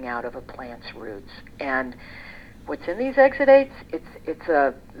flowing out of a plant's roots. And what's in these exudates? It's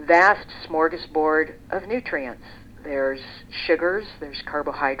a vast smorgasbord of nutrients. There's sugars, there's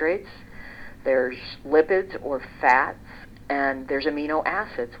carbohydrates, there's lipids or fats, and there's amino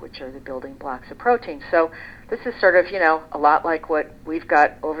acids, which are the building blocks of protein. So this is sort of, a lot like what we've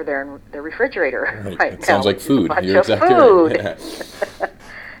got over there in the refrigerator right it now. Sounds like food. You're exactly food. Right. Yeah.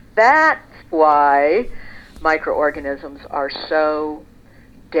 That's why microorganisms are so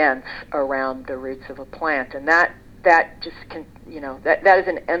dense around the roots of a plant, and that just can, that is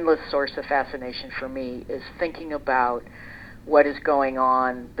an endless source of fascination for me, is thinking about what is going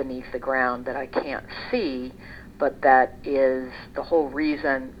on beneath the ground that I can't see, but that is the whole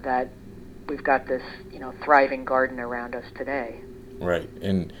reason that we've got this, thriving garden around us today. Right,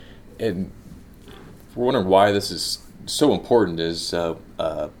 and we're wondering why this is so important is, and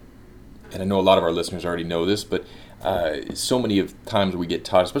I know a lot of our listeners already know this, but so many of times we get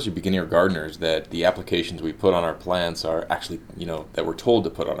taught, especially beginner gardeners, that the applications we put on our plants are actually, that we're told to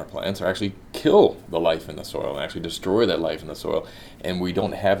put on our plants, are actually kill the life in the soil and actually destroy that life in the soil. And we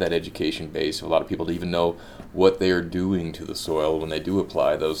don't have that education base for a lot of people to even know what they are doing to the soil when they do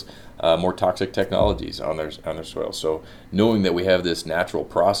apply those more toxic technologies on their soil. So knowing that we have this natural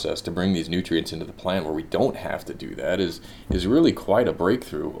process to bring these nutrients into the plant where we don't have to do that is really quite a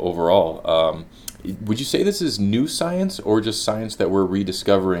breakthrough overall. Would you say this is new science or just science that we're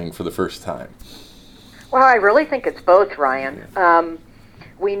rediscovering for the first time? Well, I really think it's both, Ryan. Yeah.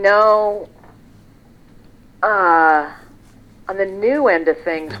 We know on the new end of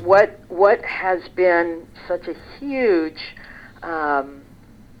things, what has been such a huge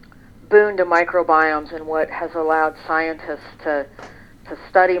boon to microbiomes, and what has allowed scientists to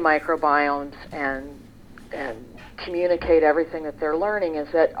study microbiomes and communicate everything that they're learning, is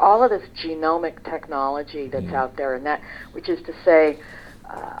that all of this genomic technology that's out there, and that, which is to say,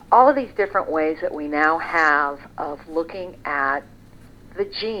 all of these different ways that we now have of looking at the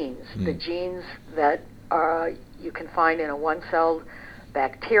genes that you can find in a one-celled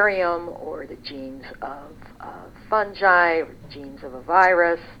bacterium, or the genes of fungi, or genes of a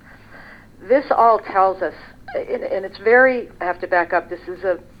virus. This all tells us, and it's very, I have to back up, this is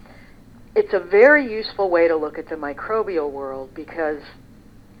it's a very useful way to look at the microbial world, because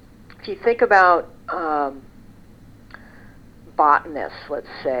if you think about botanists, let's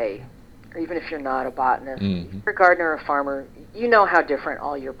say, or even if you're not a botanist, Mm-hmm. if you're a gardener or a farmer, you know how different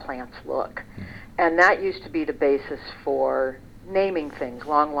all your plants look. Mm-hmm. And that used to be the basis for naming things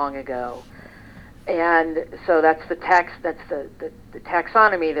long, long ago. And so that's the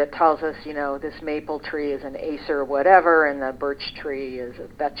taxonomy that tells us, you know, this maple tree is an Acer whatever, and the birch tree is a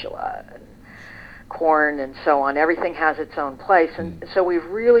Betula, and corn and so on. Everything has its own place. And so we've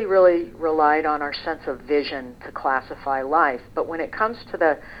really, really relied on our sense of vision to classify life. But when it comes to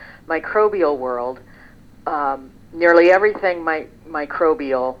the microbial world, nearly everything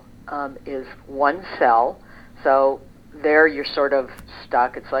microbial is one cell. So there you're sort of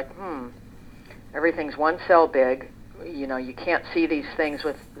stuck. It's like, everything's one cell big. You know, you can't see these things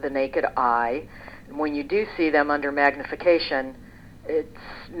with the naked eye. And when you do see them under magnification, there's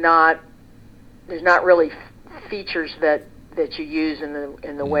not really features that you use in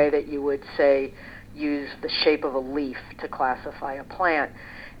the way that you would, say, use the shape of a leaf to classify a plant.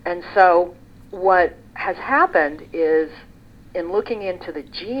 And so what has happened is, in looking into the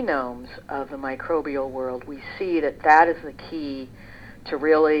genomes of the microbial world, we see that is the key to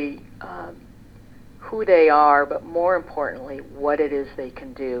really who they are, but more importantly, what it is they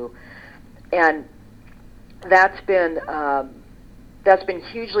can do. And that's been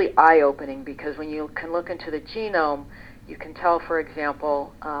hugely eye-opening, because when you can look into the genome, you can tell, for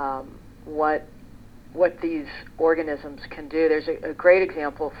example, what these organisms can do. There's a great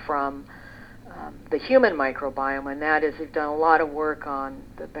example from the human microbiome, and that is they've done a lot of work on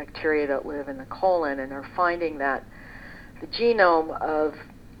the bacteria that live in the colon, and are finding that the genome of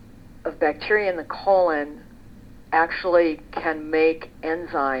bacteria in the colon actually can make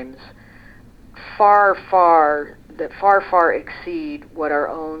enzymes that far exceed what our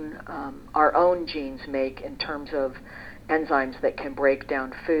own genes make in terms of enzymes that can break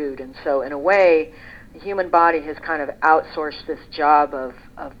down food. And so in a way, the human body has kind of outsourced this job of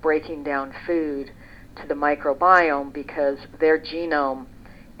breaking down food to the microbiome, because their genome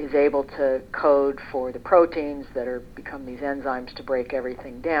is able to code for the proteins that become these enzymes to break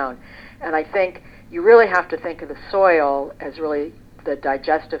everything down. And I think you really have to think of the soil as really the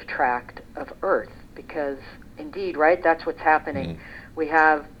digestive tract of Earth, because indeed, right, that's what's happening. We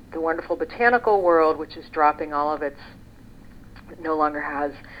have the wonderful botanical world, which is dropping all of no longer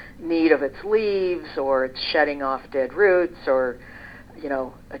has need of its leaves, or it's shedding off dead roots, or, you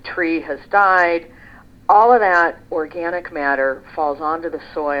know, a tree has died. All of that organic matter falls onto the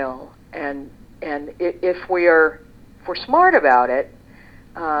soil, and if we're smart about it,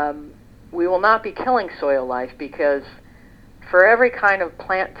 we will not be killing soil life, because for every kind of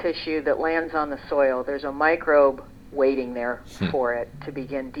plant tissue that lands on the soil, there's a microbe waiting there for it to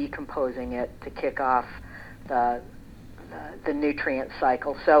begin decomposing it, to kick off the nutrient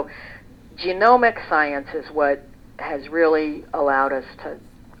cycle. So genomic science is what has really allowed us to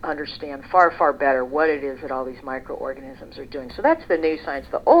understand far, far better what it is that all these microorganisms are doing. So that's the new science.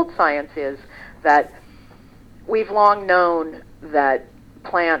 The old science is that we've long known that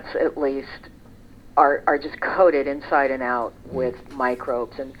plants, at least, are just coated inside and out with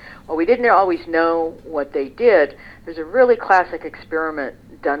microbes. And while we didn't always know what they did, there's a really classic experiment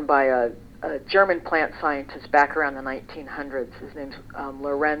done by a German plant scientist back around the 1900s. His name's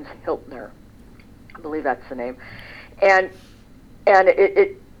Lorenz Hiltner. I believe that's the name. And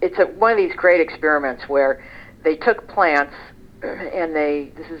it's one of these great experiments where they took plants, and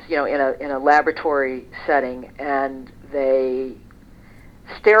this is, you know, in a laboratory setting, and they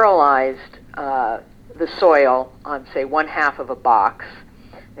sterilized the soil on, say, one half of a box.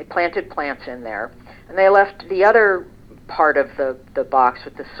 They planted plants in there, and they left the other part of the box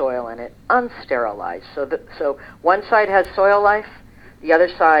with the soil in it unsterilized. So one side has soil life, the other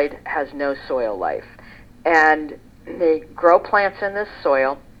side has no soil life. And they grow plants in this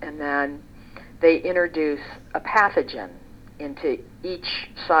soil, and then they introduce a pathogen into each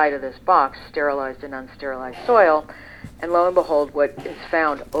side of this box, sterilized and unsterilized soil. And lo and behold, what is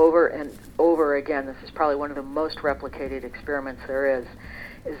found over and over again, this is probably one of the most replicated experiments there is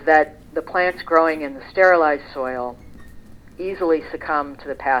that the plants growing in the sterilized soil easily succumb to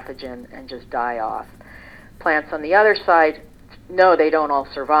the pathogen and just die off. Plants on the other side, no, they don't all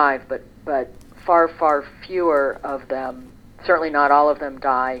survive, but far, far fewer of them, certainly not all of them,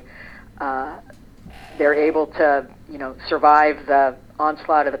 die. They're able to, you know, survive the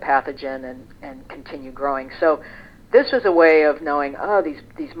onslaught of the pathogen and continue growing. So this was a way of knowing,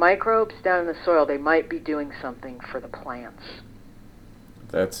 these microbes down in the soil, they might be doing something for the plants.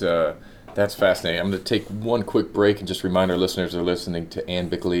 That's That's fascinating. I'm going to take one quick break and just remind our listeners they're listening to Ann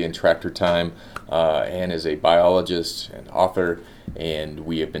Bickley in Tractor Time. Ann is a biologist and author, and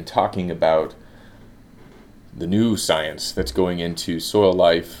we have been talking about the new science that's going into soil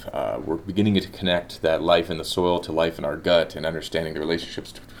life. We're beginning to connect that life in the soil to life in our gut and understanding the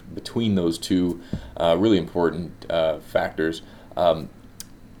relationships between those two really important factors.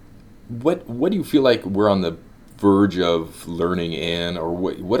 What do you feel like we're on the verge of learning in, or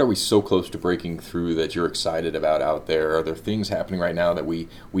what are we so close to breaking through that you're excited about out there? Are there things happening right now that we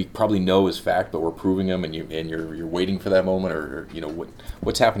probably know is fact, but we're proving them, and you're waiting for that moment, or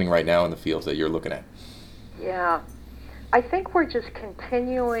what's happening right now in the fields that you're looking at? Yeah, I think we're just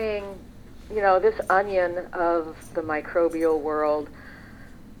continuing, this onion of the microbial world.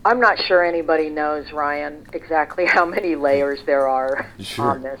 I'm not sure anybody knows, Ryan, exactly how many layers there are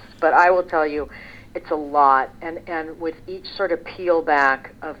on this, but I will tell you, it's a lot, and with each sort of peel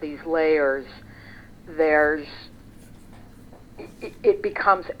back of these layers, it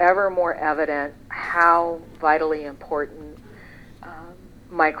becomes ever more evident how vitally important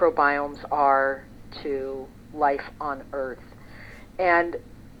microbiomes are to life on Earth. And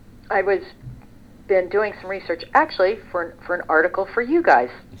I was been doing some research, actually, for an article for you guys.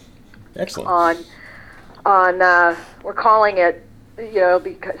 Excellent. On we're calling it,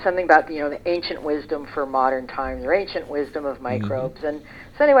 something about the ancient wisdom for modern times, or ancient wisdom of microbes. Mm-hmm. And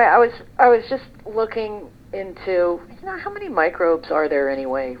so anyway, I was just looking into how many microbes are there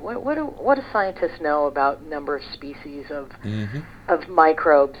anyway? What do scientists know about number of species of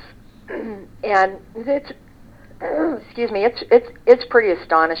microbes? And it's it's pretty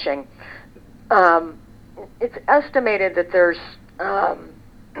astonishing. It's estimated that there's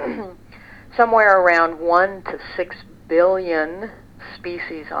somewhere around 1 to 6 billion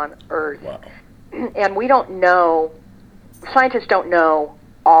species on Earth. Wow. And we don't know, scientists don't know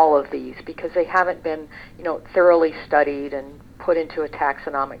all of these because they haven't been, thoroughly studied and put into a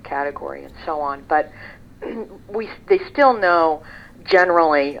taxonomic category and so on. But they still know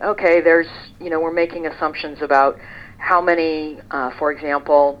generally, okay, there's, we're making assumptions about how many, for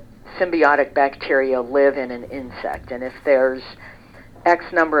example, symbiotic bacteria live in an insect. And if there's X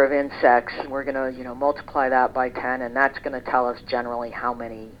number of insects, we're going to, multiply that by 10, and that's going to tell us generally how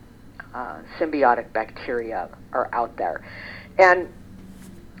many symbiotic bacteria are out there. And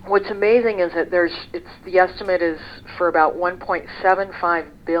what's amazing is that the estimate is for about 1.75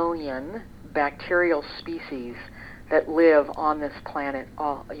 billion bacterial species that live on this planet,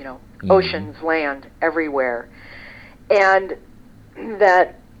 all, oceans, land, everywhere. And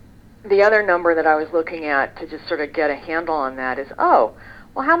that the other number that I was looking at to just sort of get a handle on that is, how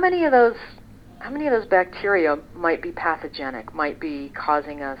many of those bacteria might be pathogenic, might be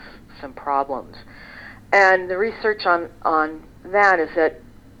causing us some problems? And the research on that is that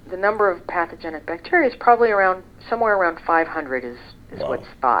the number of pathogenic bacteria is probably somewhere around 500 is wow. What's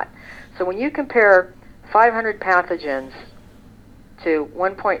thought. So when you compare 500 pathogens to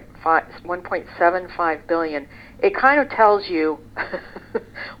 1.75 billion, it kind of tells you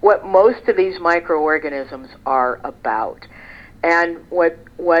what most of these microorganisms are about. And what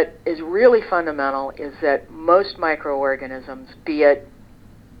is really fundamental is that most microorganisms, be it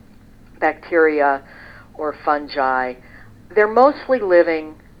bacteria or fungi, they're mostly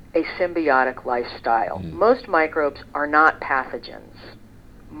living a symbiotic lifestyle. Most microbes are not pathogens.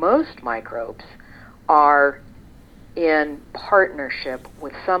 Most microbes are in partnership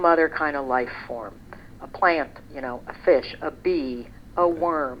with some other kind of life form. A plant, a fish, a bee, a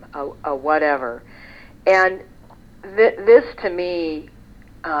worm, a whatever. And this to me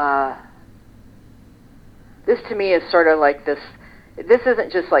is sort of like this. This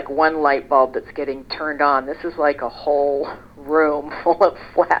isn't just like one light bulb that's getting turned on. This is like a whole room full of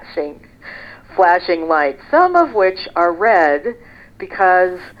flashing lights, some of which are red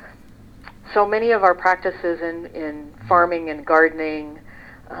because so many of our practices in farming and gardening,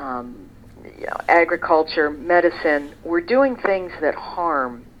 agriculture, medicine, we're doing things that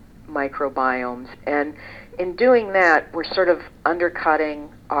harm microbiomes. And in doing that, we're sort of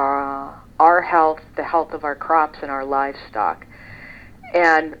undercutting our health, the health of our crops and our livestock.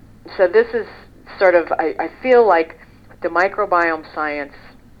 And so this is sort of, I feel like the microbiome science,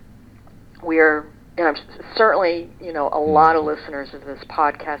 we're, and I'm certainly, a lot of listeners of this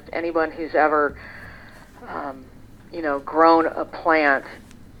podcast, anyone who's ever, grown a plant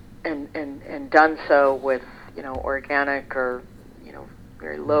and done so with, organic or,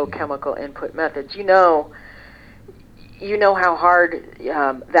 very low chemical input methods, you know how hard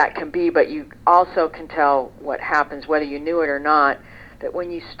that can be, but you also can tell what happens, whether you knew it or not, that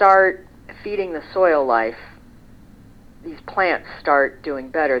when you start feeding the soil life, plants start doing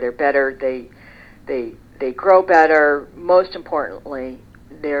better. They're better. They grow better. Most importantly,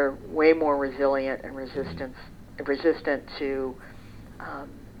 they're way more resilient and resistant to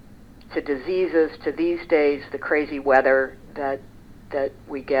diseases. To these days, the crazy weather that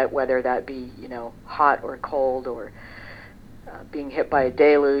we get, whether that be hot or cold, or being hit by a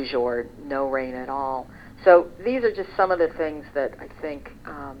deluge, or no rain at all. So these are just some of the things that I think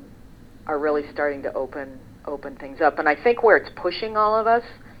are really starting to open things up. And I think where it's pushing all of us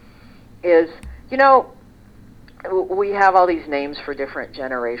is, we have all these names for different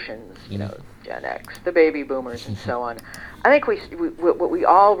generations, Gen X, the baby boomers, and so on. I think what we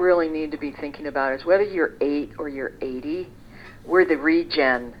all really need to be thinking about is whether you're 8 or you're 80, we're the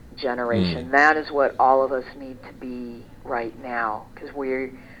regen generation. That is what all of us need to be right now, because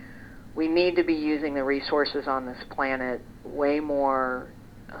we need to be using the resources on this planet way more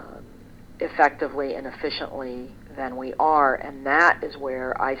effectively and efficiently than we are, and that is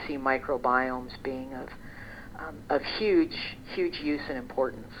where I see microbiomes being of huge use and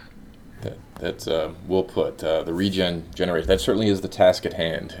importance. That's well put. The regen generation, that certainly is the task at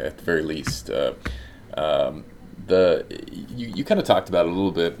hand, at the very least. You kind of talked about it a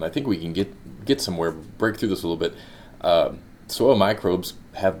little bit, and I think we can get somewhere, break through this a little bit. Soil microbes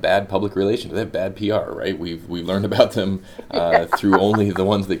have bad public relations. They have bad PR, right? We've learned about them through only the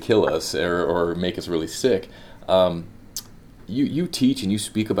ones that kill us or make us really sick. You teach and you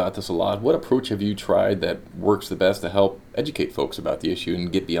speak about this a lot. What approach have you tried that works the best to help educate folks about the issue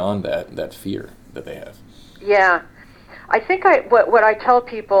and get beyond that fear that they have? Yeah, I think what I tell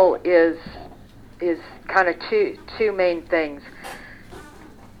people is kind of two main things.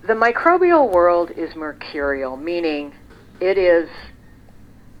 The microbial world is mercurial, meaning it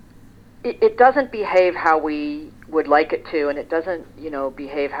doesn't behave how we would like it to, and it doesn't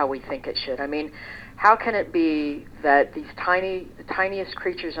behave how we think it should. I mean, how can it be that the tiniest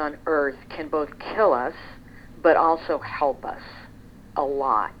creatures on Earth can both kill us but also help us a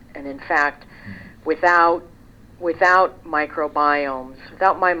lot? And in fact, without microbiomes,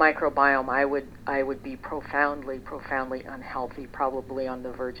 without my microbiome, I would be profoundly unhealthy, probably on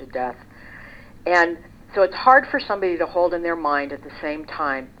the verge of death. And so it's hard for somebody to hold in their mind at the same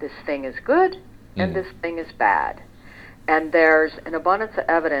time, this thing is good and this thing is bad. And there's an abundance of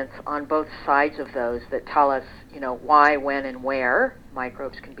evidence on both sides of those that tell us, why, when, and where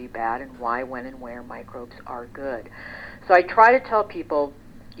microbes can be bad, and why, when, and where microbes are good. So I try to tell people,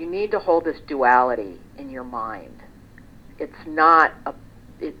 you need to hold this duality in your mind. It's not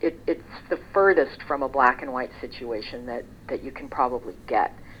it's the furthest from a black and white situation that you can probably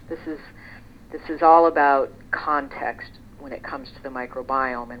get. This is all about context when it comes to the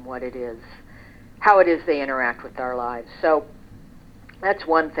microbiome and what it is, how it is they interact with our lives. So that's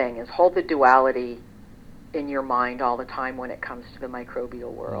one thing, is hold the duality in your mind all the time when it comes to the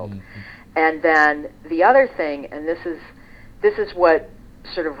microbial world. And then the other thing, and this is what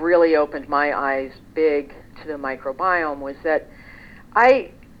sort of really opened my eyes big to the microbiome, was that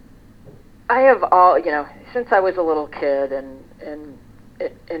I have since I was a little kid and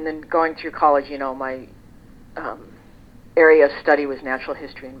then going through college, my area of study was natural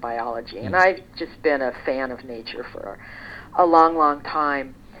history and biology, and I've just been a fan of nature for a long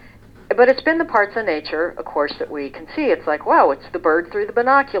time. But it's been the parts of nature, of course, that we can see. It's like, wow, it's the bird through the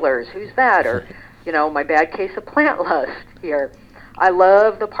binoculars. Who's that? Or, my bad case of plant lust here. I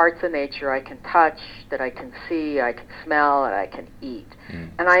love the parts of nature I can touch, that I can see, I can smell, and I can eat.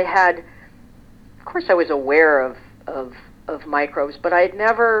 And of course, I was aware of microbes, but I had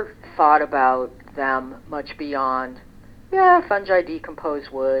never thought about them much beyond, fungi decompose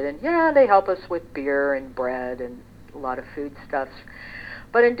wood, and they help us with beer and bread and a lot of foodstuffs.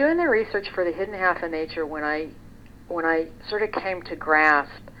 But in doing the research for The Hidden Half of Nature, when I sort of came to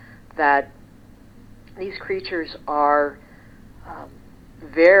grasp that these creatures are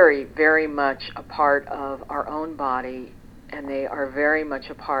very, very much a part of our own body, and they are very much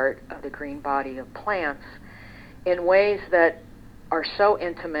a part of the green body of plants in ways that are so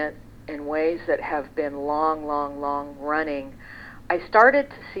intimate, in ways that have been long running, I started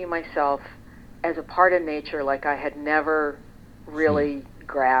to see myself as a part of nature like I had never really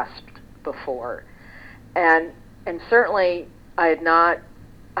grasped before. And certainly I had not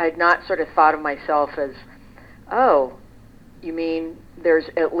sort of thought of myself as, oh, you mean there's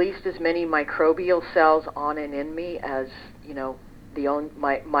at least as many microbial cells on and in me as,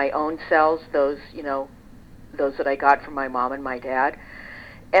 my own cells, those that I got from my mom and my dad.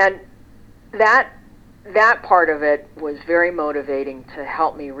 And that part of it was very motivating to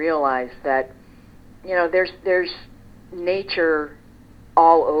help me realize that, there's nature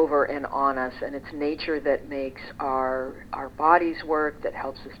all over and on us, and it's nature that makes our bodies work, that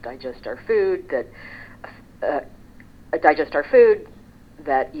helps us digest our food,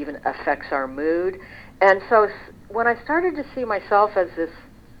 that even affects our mood. And so when I started to see myself as this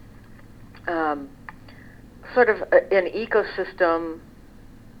sort of an ecosystem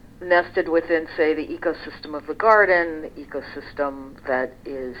nested within, say, the ecosystem of the garden, the ecosystem that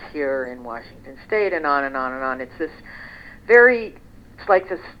is here in Washington State, and on and on and on. It's like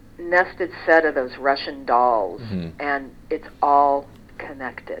this nested set of those Russian dolls, and it's all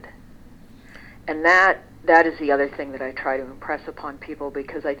connected. And that is the other thing that I try to impress upon people,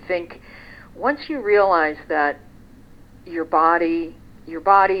 because I think once you realize that your body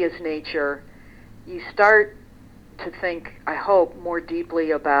is nature, you start to think, I hope, more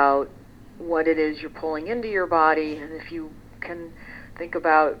deeply about what it is you're pulling into your body. And if you can think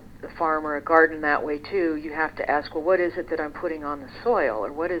about the farm or a garden that way too, you have to ask, well, what is it that I'm putting on the soil,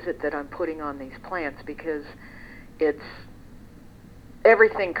 or what is it that I'm putting on these plants? Because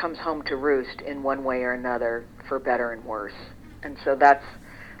everything comes home to roost in one way or another, for better and worse. And so that's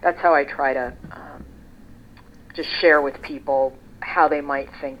how I try to just share with people how they might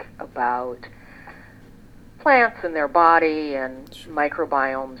think about plants and their body and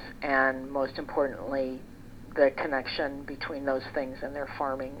microbiomes, and most importantly, the connection between those things and their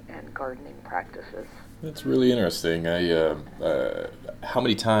farming and gardening practices. That's really interesting. How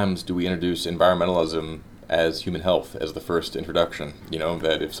many times do we introduce environmentalism as human health as the first introduction? You know,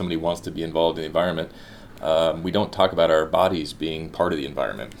 that if somebody wants to be involved in the environment, we don't talk about our bodies being part of the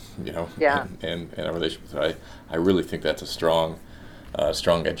environment, you know, and our relationship with it. I really think that's a strong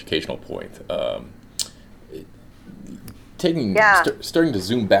educational point. Starting to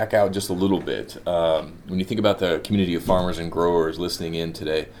zoom back out just a little bit, when you think about the community of farmers and growers listening in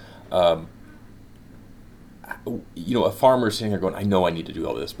today, you know, a farmer sitting there going, I know I need to do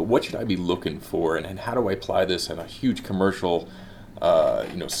all this, but what should I be looking for, and how do I apply this on a huge commercial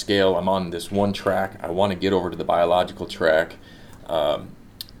scale? I'm on this one track, I want to get over to the biological track.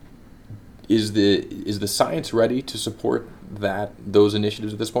 Is the science ready to support those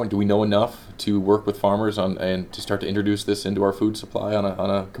initiatives at this point? Do we know enough to work with farmers and to start to introduce this into our food supply on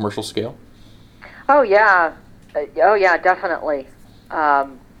a commercial scale? Oh yeah, definitely.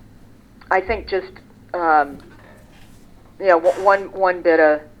 I think just one bit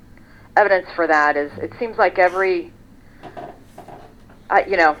of evidence for that is it seems like I'm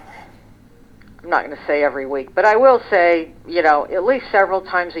not going to say every week, but I will say, at least several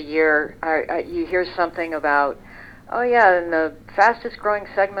times a year, you hear something about, and the fastest growing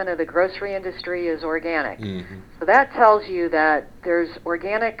segment of the grocery industry is organic. Mm-hmm. So that tells you that there's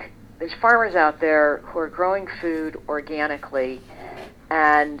farmers out there who are growing food organically,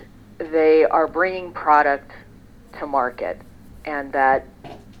 and they are bringing product to market, and that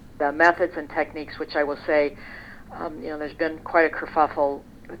the methods and techniques, which I will say, there's been quite a kerfuffle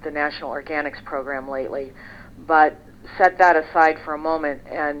with the National Organics Program lately, but set that aside for a moment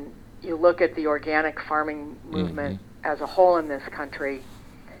and you look at the organic farming movement as a whole in this country,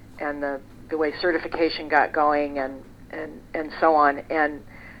 and the way certification got going and so on, and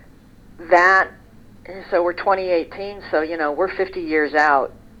so we're 2018, so we're 50 years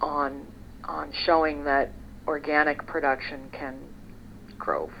out on showing that organic production can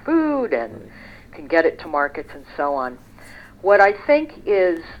grow food and can get it to markets and so on. What I think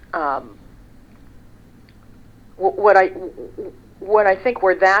is what I think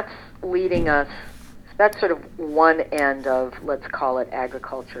where that's leading us, that's sort of one end of, let's call it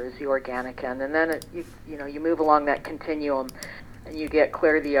agriculture, is the organic end, and then you move along that continuum and you get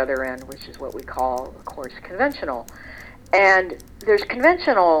clear to the other end, which is what we call, of course, conventional. And there's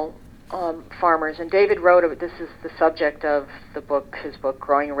conventional farmers, and David wrote of it. This is the subject of his book,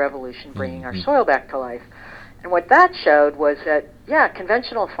 Growing a Revolution, Bringing Our Soil Back to Life. And what that showed was that,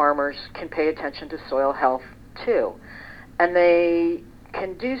 conventional farmers can pay attention to soil health too. And they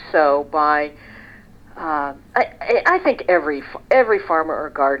can do so by, I think every farmer or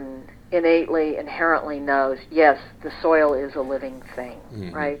garden innately, inherently knows, yes, the soil is a living thing,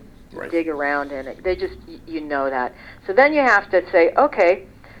 right? Right. Dig around in it. They just, know that. So then you have to say, okay,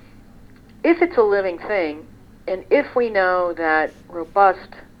 if it's a living thing, and if we know that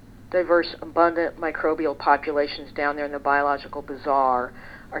robust, diverse, abundant microbial populations down there in the biological bazaar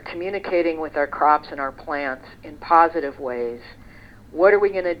are communicating with our crops and our plants in positive ways, what are we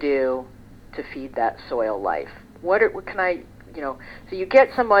going to do to feed that soil life? What can I, so you get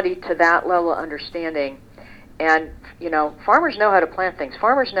somebody to that level of understanding, and, farmers know how to plant things.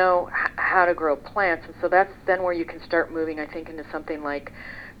 Farmers know how to grow plants, and so that's then where you can start moving, I think, into something like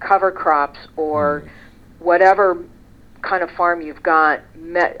cover crops or whatever kind of farm you've got,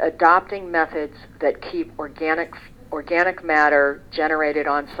 adopting methods that keep organic matter generated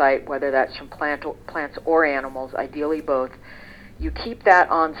on site, whether that's from plants or animals, ideally both. You keep that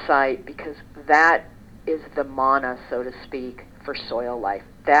on site because that is the mana, so to speak, for soil life.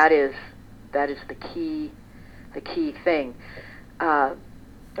 That is the key thing. I'm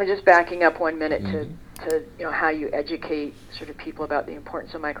just backing up 1 minute to how you educate sort of people about the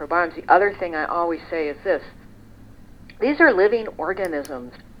importance of microbiomes. The other thing I always say is this: these are living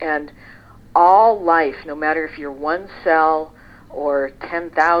organisms, and all life, no matter if you're 1 cell or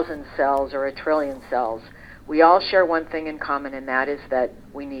 10,000 cells or 1 trillion cells, we all share one thing in common, and that is that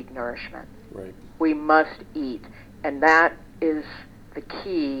we need nourishment. Right. We must eat, and that is the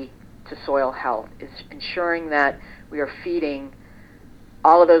key to soil health, is ensuring that we are feeding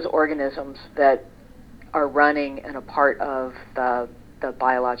all of those organisms that are running and a part of the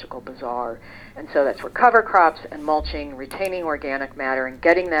biological bazaar. And so that's where cover crops and mulching, retaining organic matter, and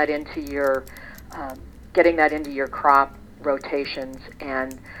getting that into your crop rotations.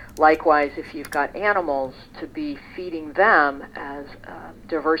 And likewise, if you've got animals, to be feeding them as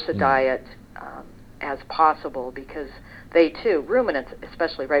diverse a diet as possible, because they too, ruminants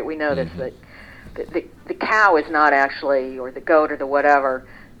especially, right? We know this, that the cow is not actually, or the goat or the whatever,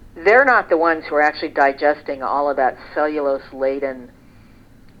 they're not the ones who are actually digesting all of that cellulose-laden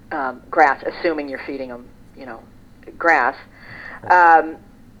grass, assuming you're feeding them, grass.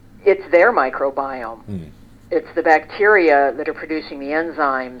 It's their microbiome. It's the bacteria that are producing the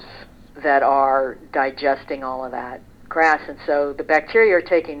enzymes that are digesting all of that grass. And so the bacteria are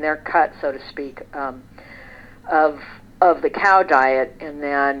taking their cut, so to speak, of the cow diet, and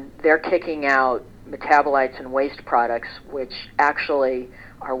then they're kicking out metabolites and waste products, which actually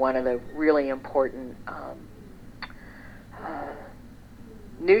are one of the really important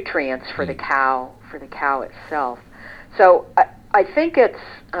nutrients for the cow itself. So I think it's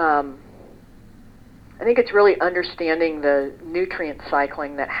really understanding the nutrient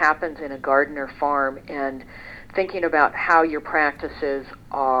cycling that happens in a garden or farm, and thinking about how your practices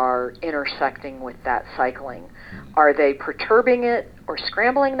are intersecting with that cycling. Are they perturbing it or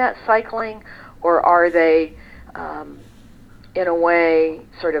scrambling that cycling, or are they, in a way,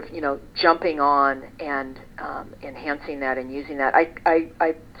 sort of, jumping on and enhancing that and using that?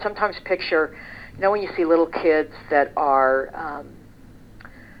 I sometimes picture, when you see little kids that are,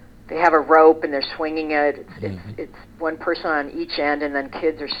 they have a rope and they're swinging it. It's one person on each end, and then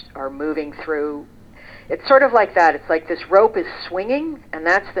kids are moving through. It's sort of like that. It's like this rope is swinging, and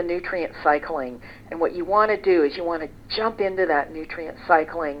that's the nutrient cycling. And what you want to do is you want to jump into that nutrient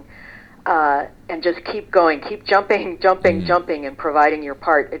cycling and just keep going, keep jumping, and providing your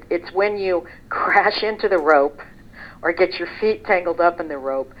part. It's when you crash into the rope or get your feet tangled up in the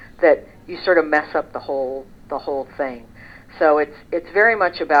rope that you sort of mess up the whole thing. So it's very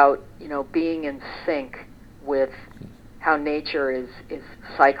much about being in sync with how nature is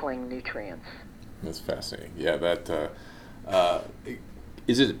cycling nutrients. That's fascinating. Yeah, that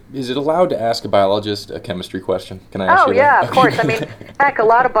is it allowed to ask a biologist a chemistry question? Can I ask you that? Yeah, of course. I mean, heck, a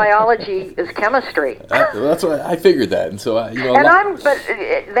lot of biology is chemistry. That's what I figured that, and so but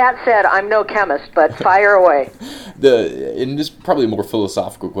that said, I'm no chemist, but fire away. And this is probably a more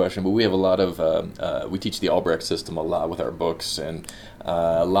philosophical question, but we have a lot of we teach the Albrecht system a lot with our books, and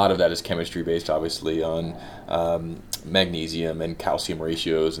a lot of that is chemistry based, obviously, on magnesium and calcium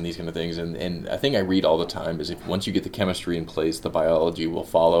ratios and these kind of things. And a thing I read all the time is if once you get the chemistry in place, the biology will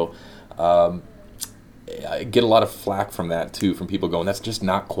follow. I get a lot of flack from that too, from people going, that's just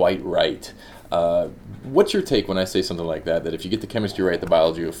not quite right. What's your take when I say something like that if you get the chemistry right, the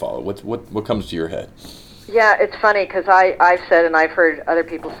biology will follow? What comes to your head? Yeah, it's funny because I've said, and I've heard other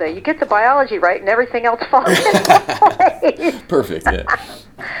people say, you get the biology right and everything else falls into place. Perfect, yeah.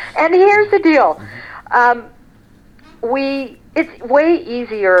 And here's the deal. It's way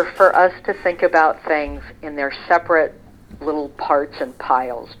easier for us to think about things in their separate little parts and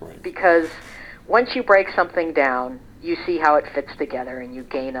piles, right, because once you break something down, you see how it fits together and you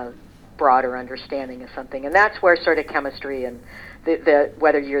gain a broader understanding of something. And that's where sort of chemistry and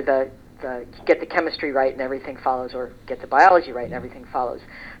whether you're get the chemistry right and everything follows, or get the biology right and everything follows.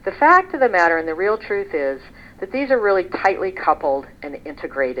 The fact of the matter and the real truth is that these are really tightly coupled and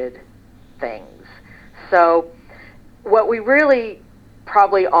integrated things. So what we really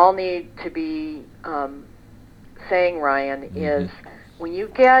probably all need to be saying, Ryan, is when you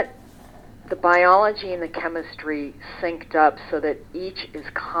get the biology and the chemistry synced up so that each is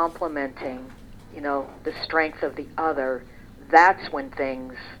complementing, the strength of the other, that's when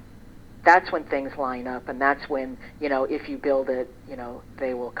things line up, and that's when, if you build it,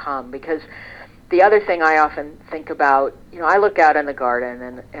 they will come. Because the other thing I often think about, I look out in the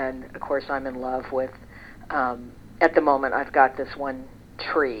garden, and of course I'm in love with, at the moment I've got this one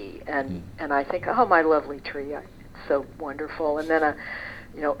tree, and I think, oh, my lovely tree, it's so wonderful. And then,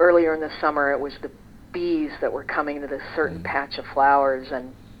 earlier in the summer, it was the bees that were coming to this certain patch of flowers,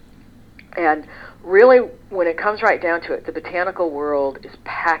 and really, when it comes right down to it, the botanical world is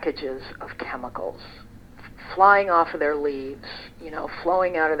packages of chemicals flying off of their leaves,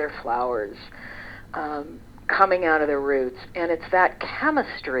 flowing out of their flowers, coming out of their roots. And it's that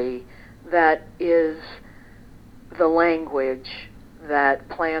chemistry that is the language that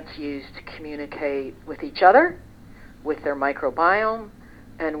plants use to communicate with each other, with their microbiome,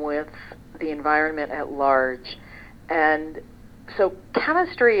 and with the environment at large. And so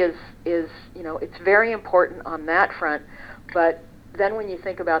chemistry is it's very important on that front, but then when you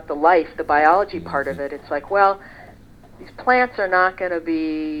think about the life, the biology part of it, it's like, well, these plants are not going to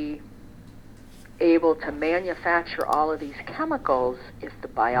be able to manufacture all of these chemicals if the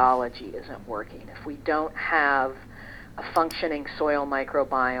biology isn't working, if we don't have a functioning soil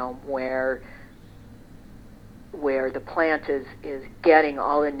microbiome where the plant is getting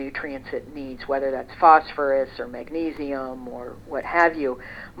all the nutrients it needs, whether that's phosphorus or magnesium or what have you.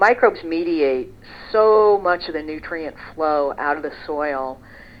 Microbes mediate so much of the nutrient flow out of the soil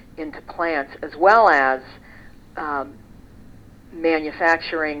into plants, as well as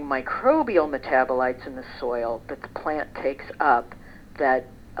manufacturing microbial metabolites in the soil that the plant takes up that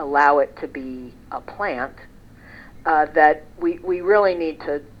allow it to be a plant, that we really need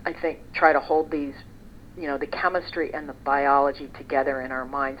to, I think, try to hold these, the chemistry and the biology together in our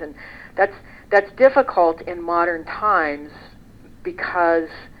minds. And that's difficult in modern times because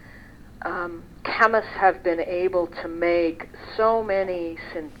chemists have been able to make so many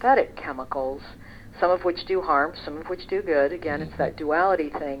synthetic chemicals, some of which do harm, some of which do good. Again, it's that duality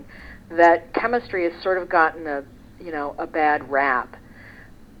thing, that chemistry has sort of gotten a bad rap.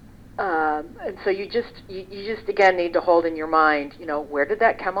 And so you just again need to hold in your mind, where did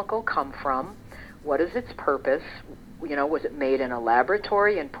that chemical come from? What is its purpose? Was it made in a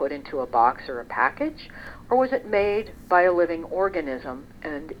laboratory and put into a box or a package, or was it made by a living organism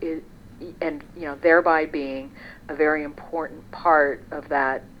and thereby being a very important part of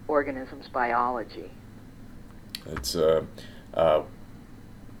that organism's biology? It's I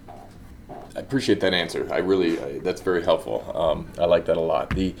appreciate that answer. I really that's very helpful. I like that a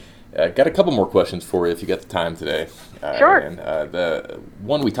lot. Got a couple more questions for you if you got the time today. Sure. And the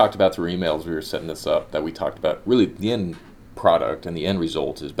one we talked about through emails, we were setting this up, that we talked about, really the end product and the end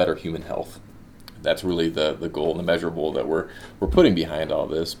result is better human health. That's really the goal and the measurable that we're putting behind all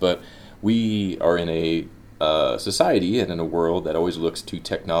this. But we are in a society and in a world that always looks to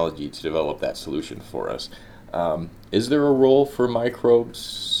technology to develop that solution for us. Is there a role for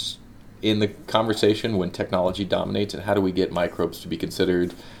microbes in the conversation when technology dominates, and how do we get microbes to be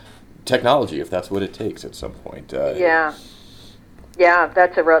considered technology, if that's what it takes at some point? Yeah,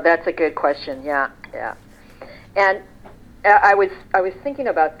 that's a good question. Yeah. And I was thinking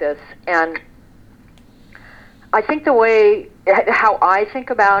about this, and I think how I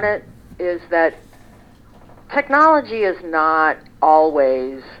think about it is that technology is not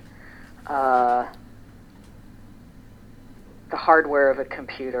always the hardware of a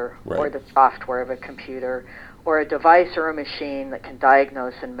computer, right, or the software of a computer, or a device or a machine that can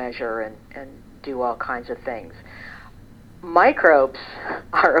diagnose and measure and do all kinds of things. Microbes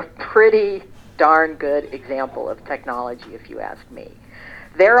are a pretty darn good example of technology, if you ask me.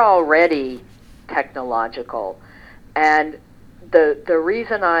 They're already technological, and the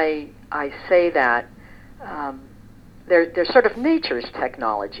reason I say that, they're sort of nature's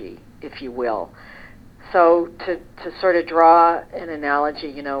technology, if you will. So to sort of draw an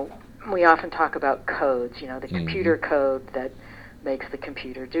analogy, we often talk about codes, the computer code that makes the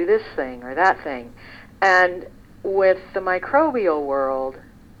computer do this thing or that thing. And with the microbial world,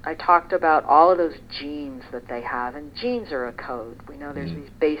 I talked about all of those genes that they have, and genes are a code. We know there's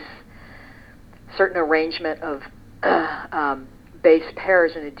these certain arrangement of base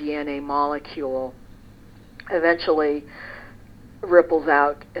pairs in a DNA molecule eventually ripples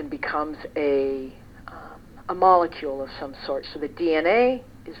out and becomes a molecule of some sort. So the DNA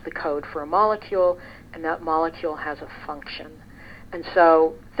is the code for a molecule, and that molecule has a function. And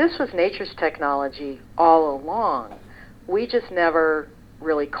so this was nature's technology all along. We just never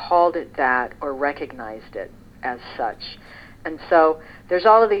really called it that or recognized it as such. And so there's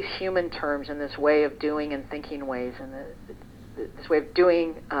all of these human terms and this way of doing and thinking ways, and this way of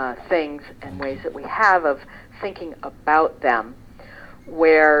doing things and ways that we have of thinking about them,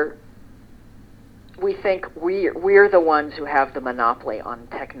 where we think we're the ones who have the monopoly on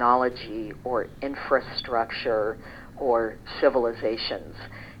technology or infrastructure or civilizations,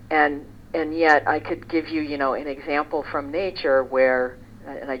 and yet I could give you, an example from nature where,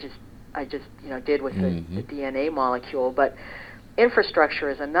 and I just did with the DNA molecule, but infrastructure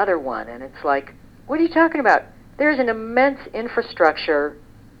is another one, and it's like, what are you talking about? There's an immense infrastructure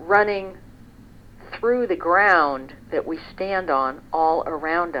running through the ground that we stand on all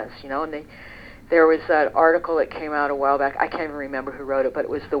around us, and there was that article that came out a while back. I can't even remember who wrote it, but it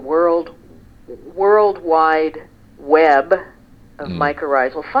was the worldwide web of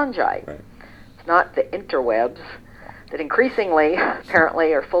mycorrhizal fungi. Right. It's not the interwebs that increasingly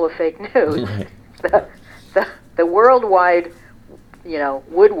apparently are full of fake news. Right. The worldwide,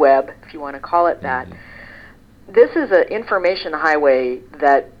 wood web, if you want to call it that. This is an information highway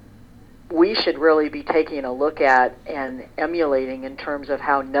that we should really be taking a look at and emulating in terms of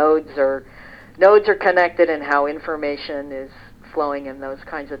how nodes are connected and how information is flowing and those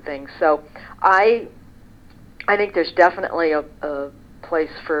kinds of things. So I think there's definitely a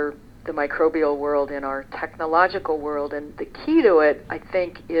place for the microbial world in our technological world, and the key to it, I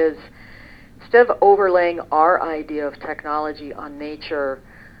think, is instead of overlaying our idea of technology on nature,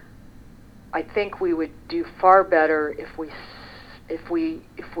 I think we would do far better if we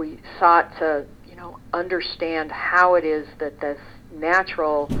sought to, understand how it is that this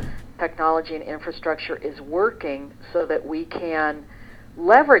natural technology and infrastructure is working, so that we can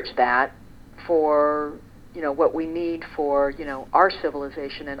leverage that for, what we need for, our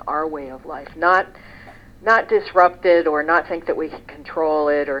civilization and our way of life. Not disrupt it, or not think that we can control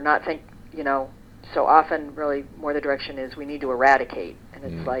it, or not think, so often really more the direction is we need to eradicate. And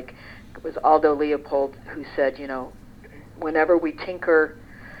it's like, it was Aldo Leopold who said, whenever we tinker,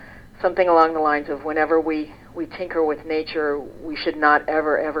 something along the lines of whenever we tinker with nature, we should not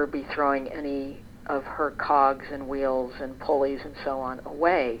ever be throwing any of her cogs and wheels and pulleys and so on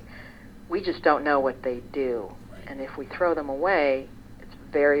away. We just don't know what they do. And if we throw them away, it's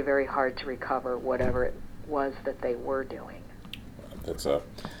very, very hard to recover whatever it was that they were doing. That's a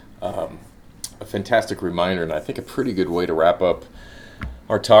fantastic reminder, and I think a pretty good way to wrap up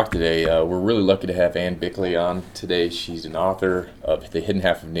our talk today. We're really lucky to have Ann Bickley on today. She's an author of The Hidden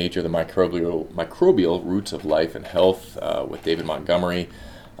Half of Nature, The Microbial Roots of Life and Health with David Montgomery.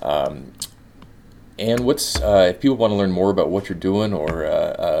 And if people want to learn more about what you're doing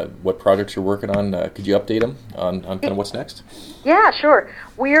or what projects you're working on, could you update them on kind of what's next? Yeah, sure.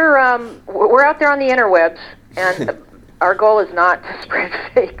 We're out there on the interwebs, and our goal is not to spread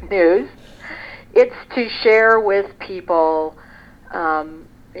fake news. It's to share with people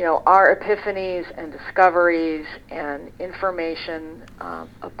our epiphanies and discoveries and information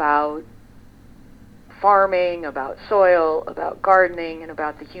about farming, about soil, about gardening, and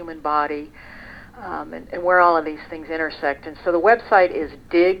about the human body, and where all of these things intersect. And so the website is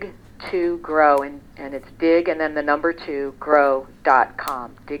Dig2Grow, and it's dig and then the number 2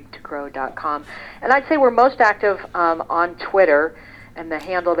 grow.com, dig2grow.com. And I'd say we're most active on Twitter, and the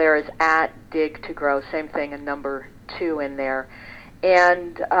handle there is @Dig2Grow, same thing, and number 2 in there.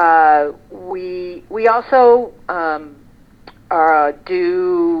 And we also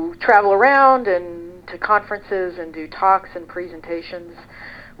do travel around and to conferences and do talks and presentations.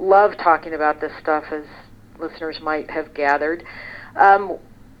 Love talking about this stuff, as listeners might have gathered.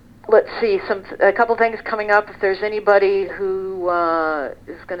 Let's see, a couple things coming up. If there's anybody who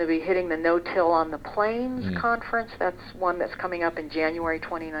is going to be hitting the No-Till on the Plains conference, that's one that's coming up in January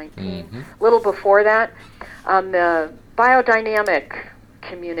 2019. A little before that, the biodynamic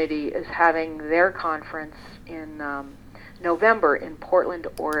community is having their conference in November in Portland,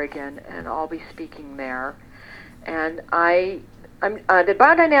 Oregon, and I'll be speaking there. And the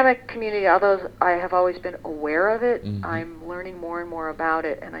biodynamic community, although I have always been aware of it, I'm learning more and more about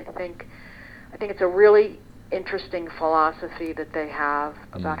it, and I think it's a really interesting philosophy that they have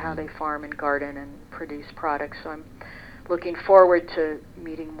about how they farm and garden and produce products. So I'm looking forward to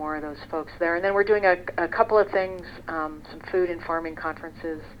meeting more of those folks there. And then we're doing a couple of things, some food and farming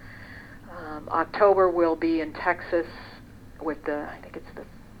conferences. October we'll be in Texas with I think it's the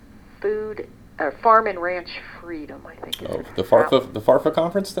Farm and Ranch Freedom, I think. The FARFA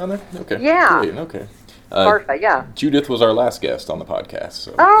conference down there? Okay. Yeah. Brilliant. Okay. FARFA, yeah. Judith was our last guest on the podcast.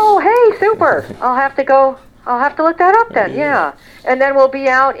 So. Oh, hey, super. I'll have to look that up then, yeah. And then we'll be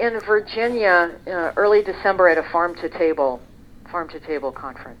out in Virginia early December at a Farm to Table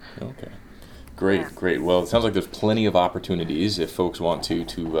conference. Okay. Great. Well, it sounds like there's plenty of opportunities if folks want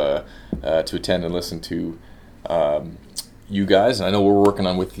to attend and listen to you guys. And I know we're working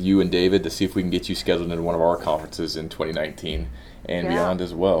on with you and David to see if we can get you scheduled into one of our conferences in 2019 and beyond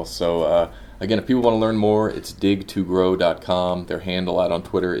as well. So Again, if people want to learn more, it's dig2grow.com. Their handle out on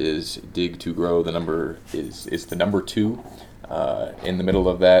Twitter is dig2grow. The number is the number 2 in the middle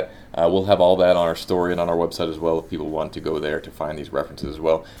of that. We'll have all that on our story and on our website as well if people want to go there to find these references as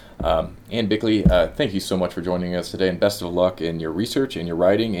well. Ann Bickley, thank you so much for joining us today, and best of luck in your research, in your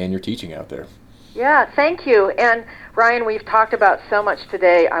writing, and your teaching out there. Yeah, thank you. And Ryan, we've talked about so much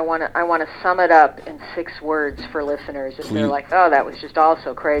today. I want to sum it up in 6 words for listeners. If they're like, oh, that was just all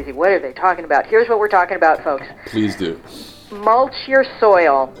so crazy. What are they talking about? Here's what we're talking about, folks. Please do. Mulch your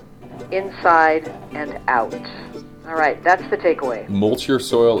soil inside and out. All right, that's the takeaway. Mulch your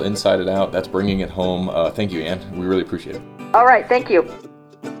soil inside and out. That's bringing it home. Thank you, Ann. We really appreciate it. All right, thank you.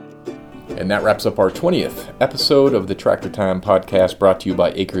 And that wraps up our 20th episode of the Tractor Time podcast, brought to you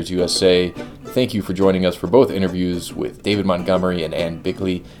by Acres USA. Thank you for joining us for both interviews with David Montgomery and Ann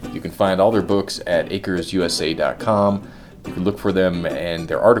Bickley. You can find all their books at acresusa.com. You can look for them and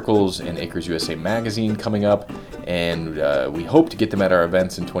their articles in Acres USA magazine coming up. And we hope to get them at our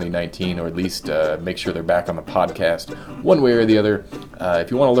events in 2019, or at least make sure they're back on the podcast one way or the other. If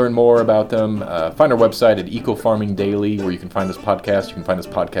you want to learn more about them, find our website at Eco Farming Daily, where you can find this podcast. You can find this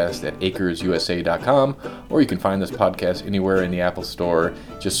podcast at acresusa.com, or you can find this podcast anywhere in the Apple Store.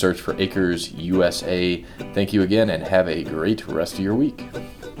 Just search for Acres USA. Thank you again, and have a great rest of your week.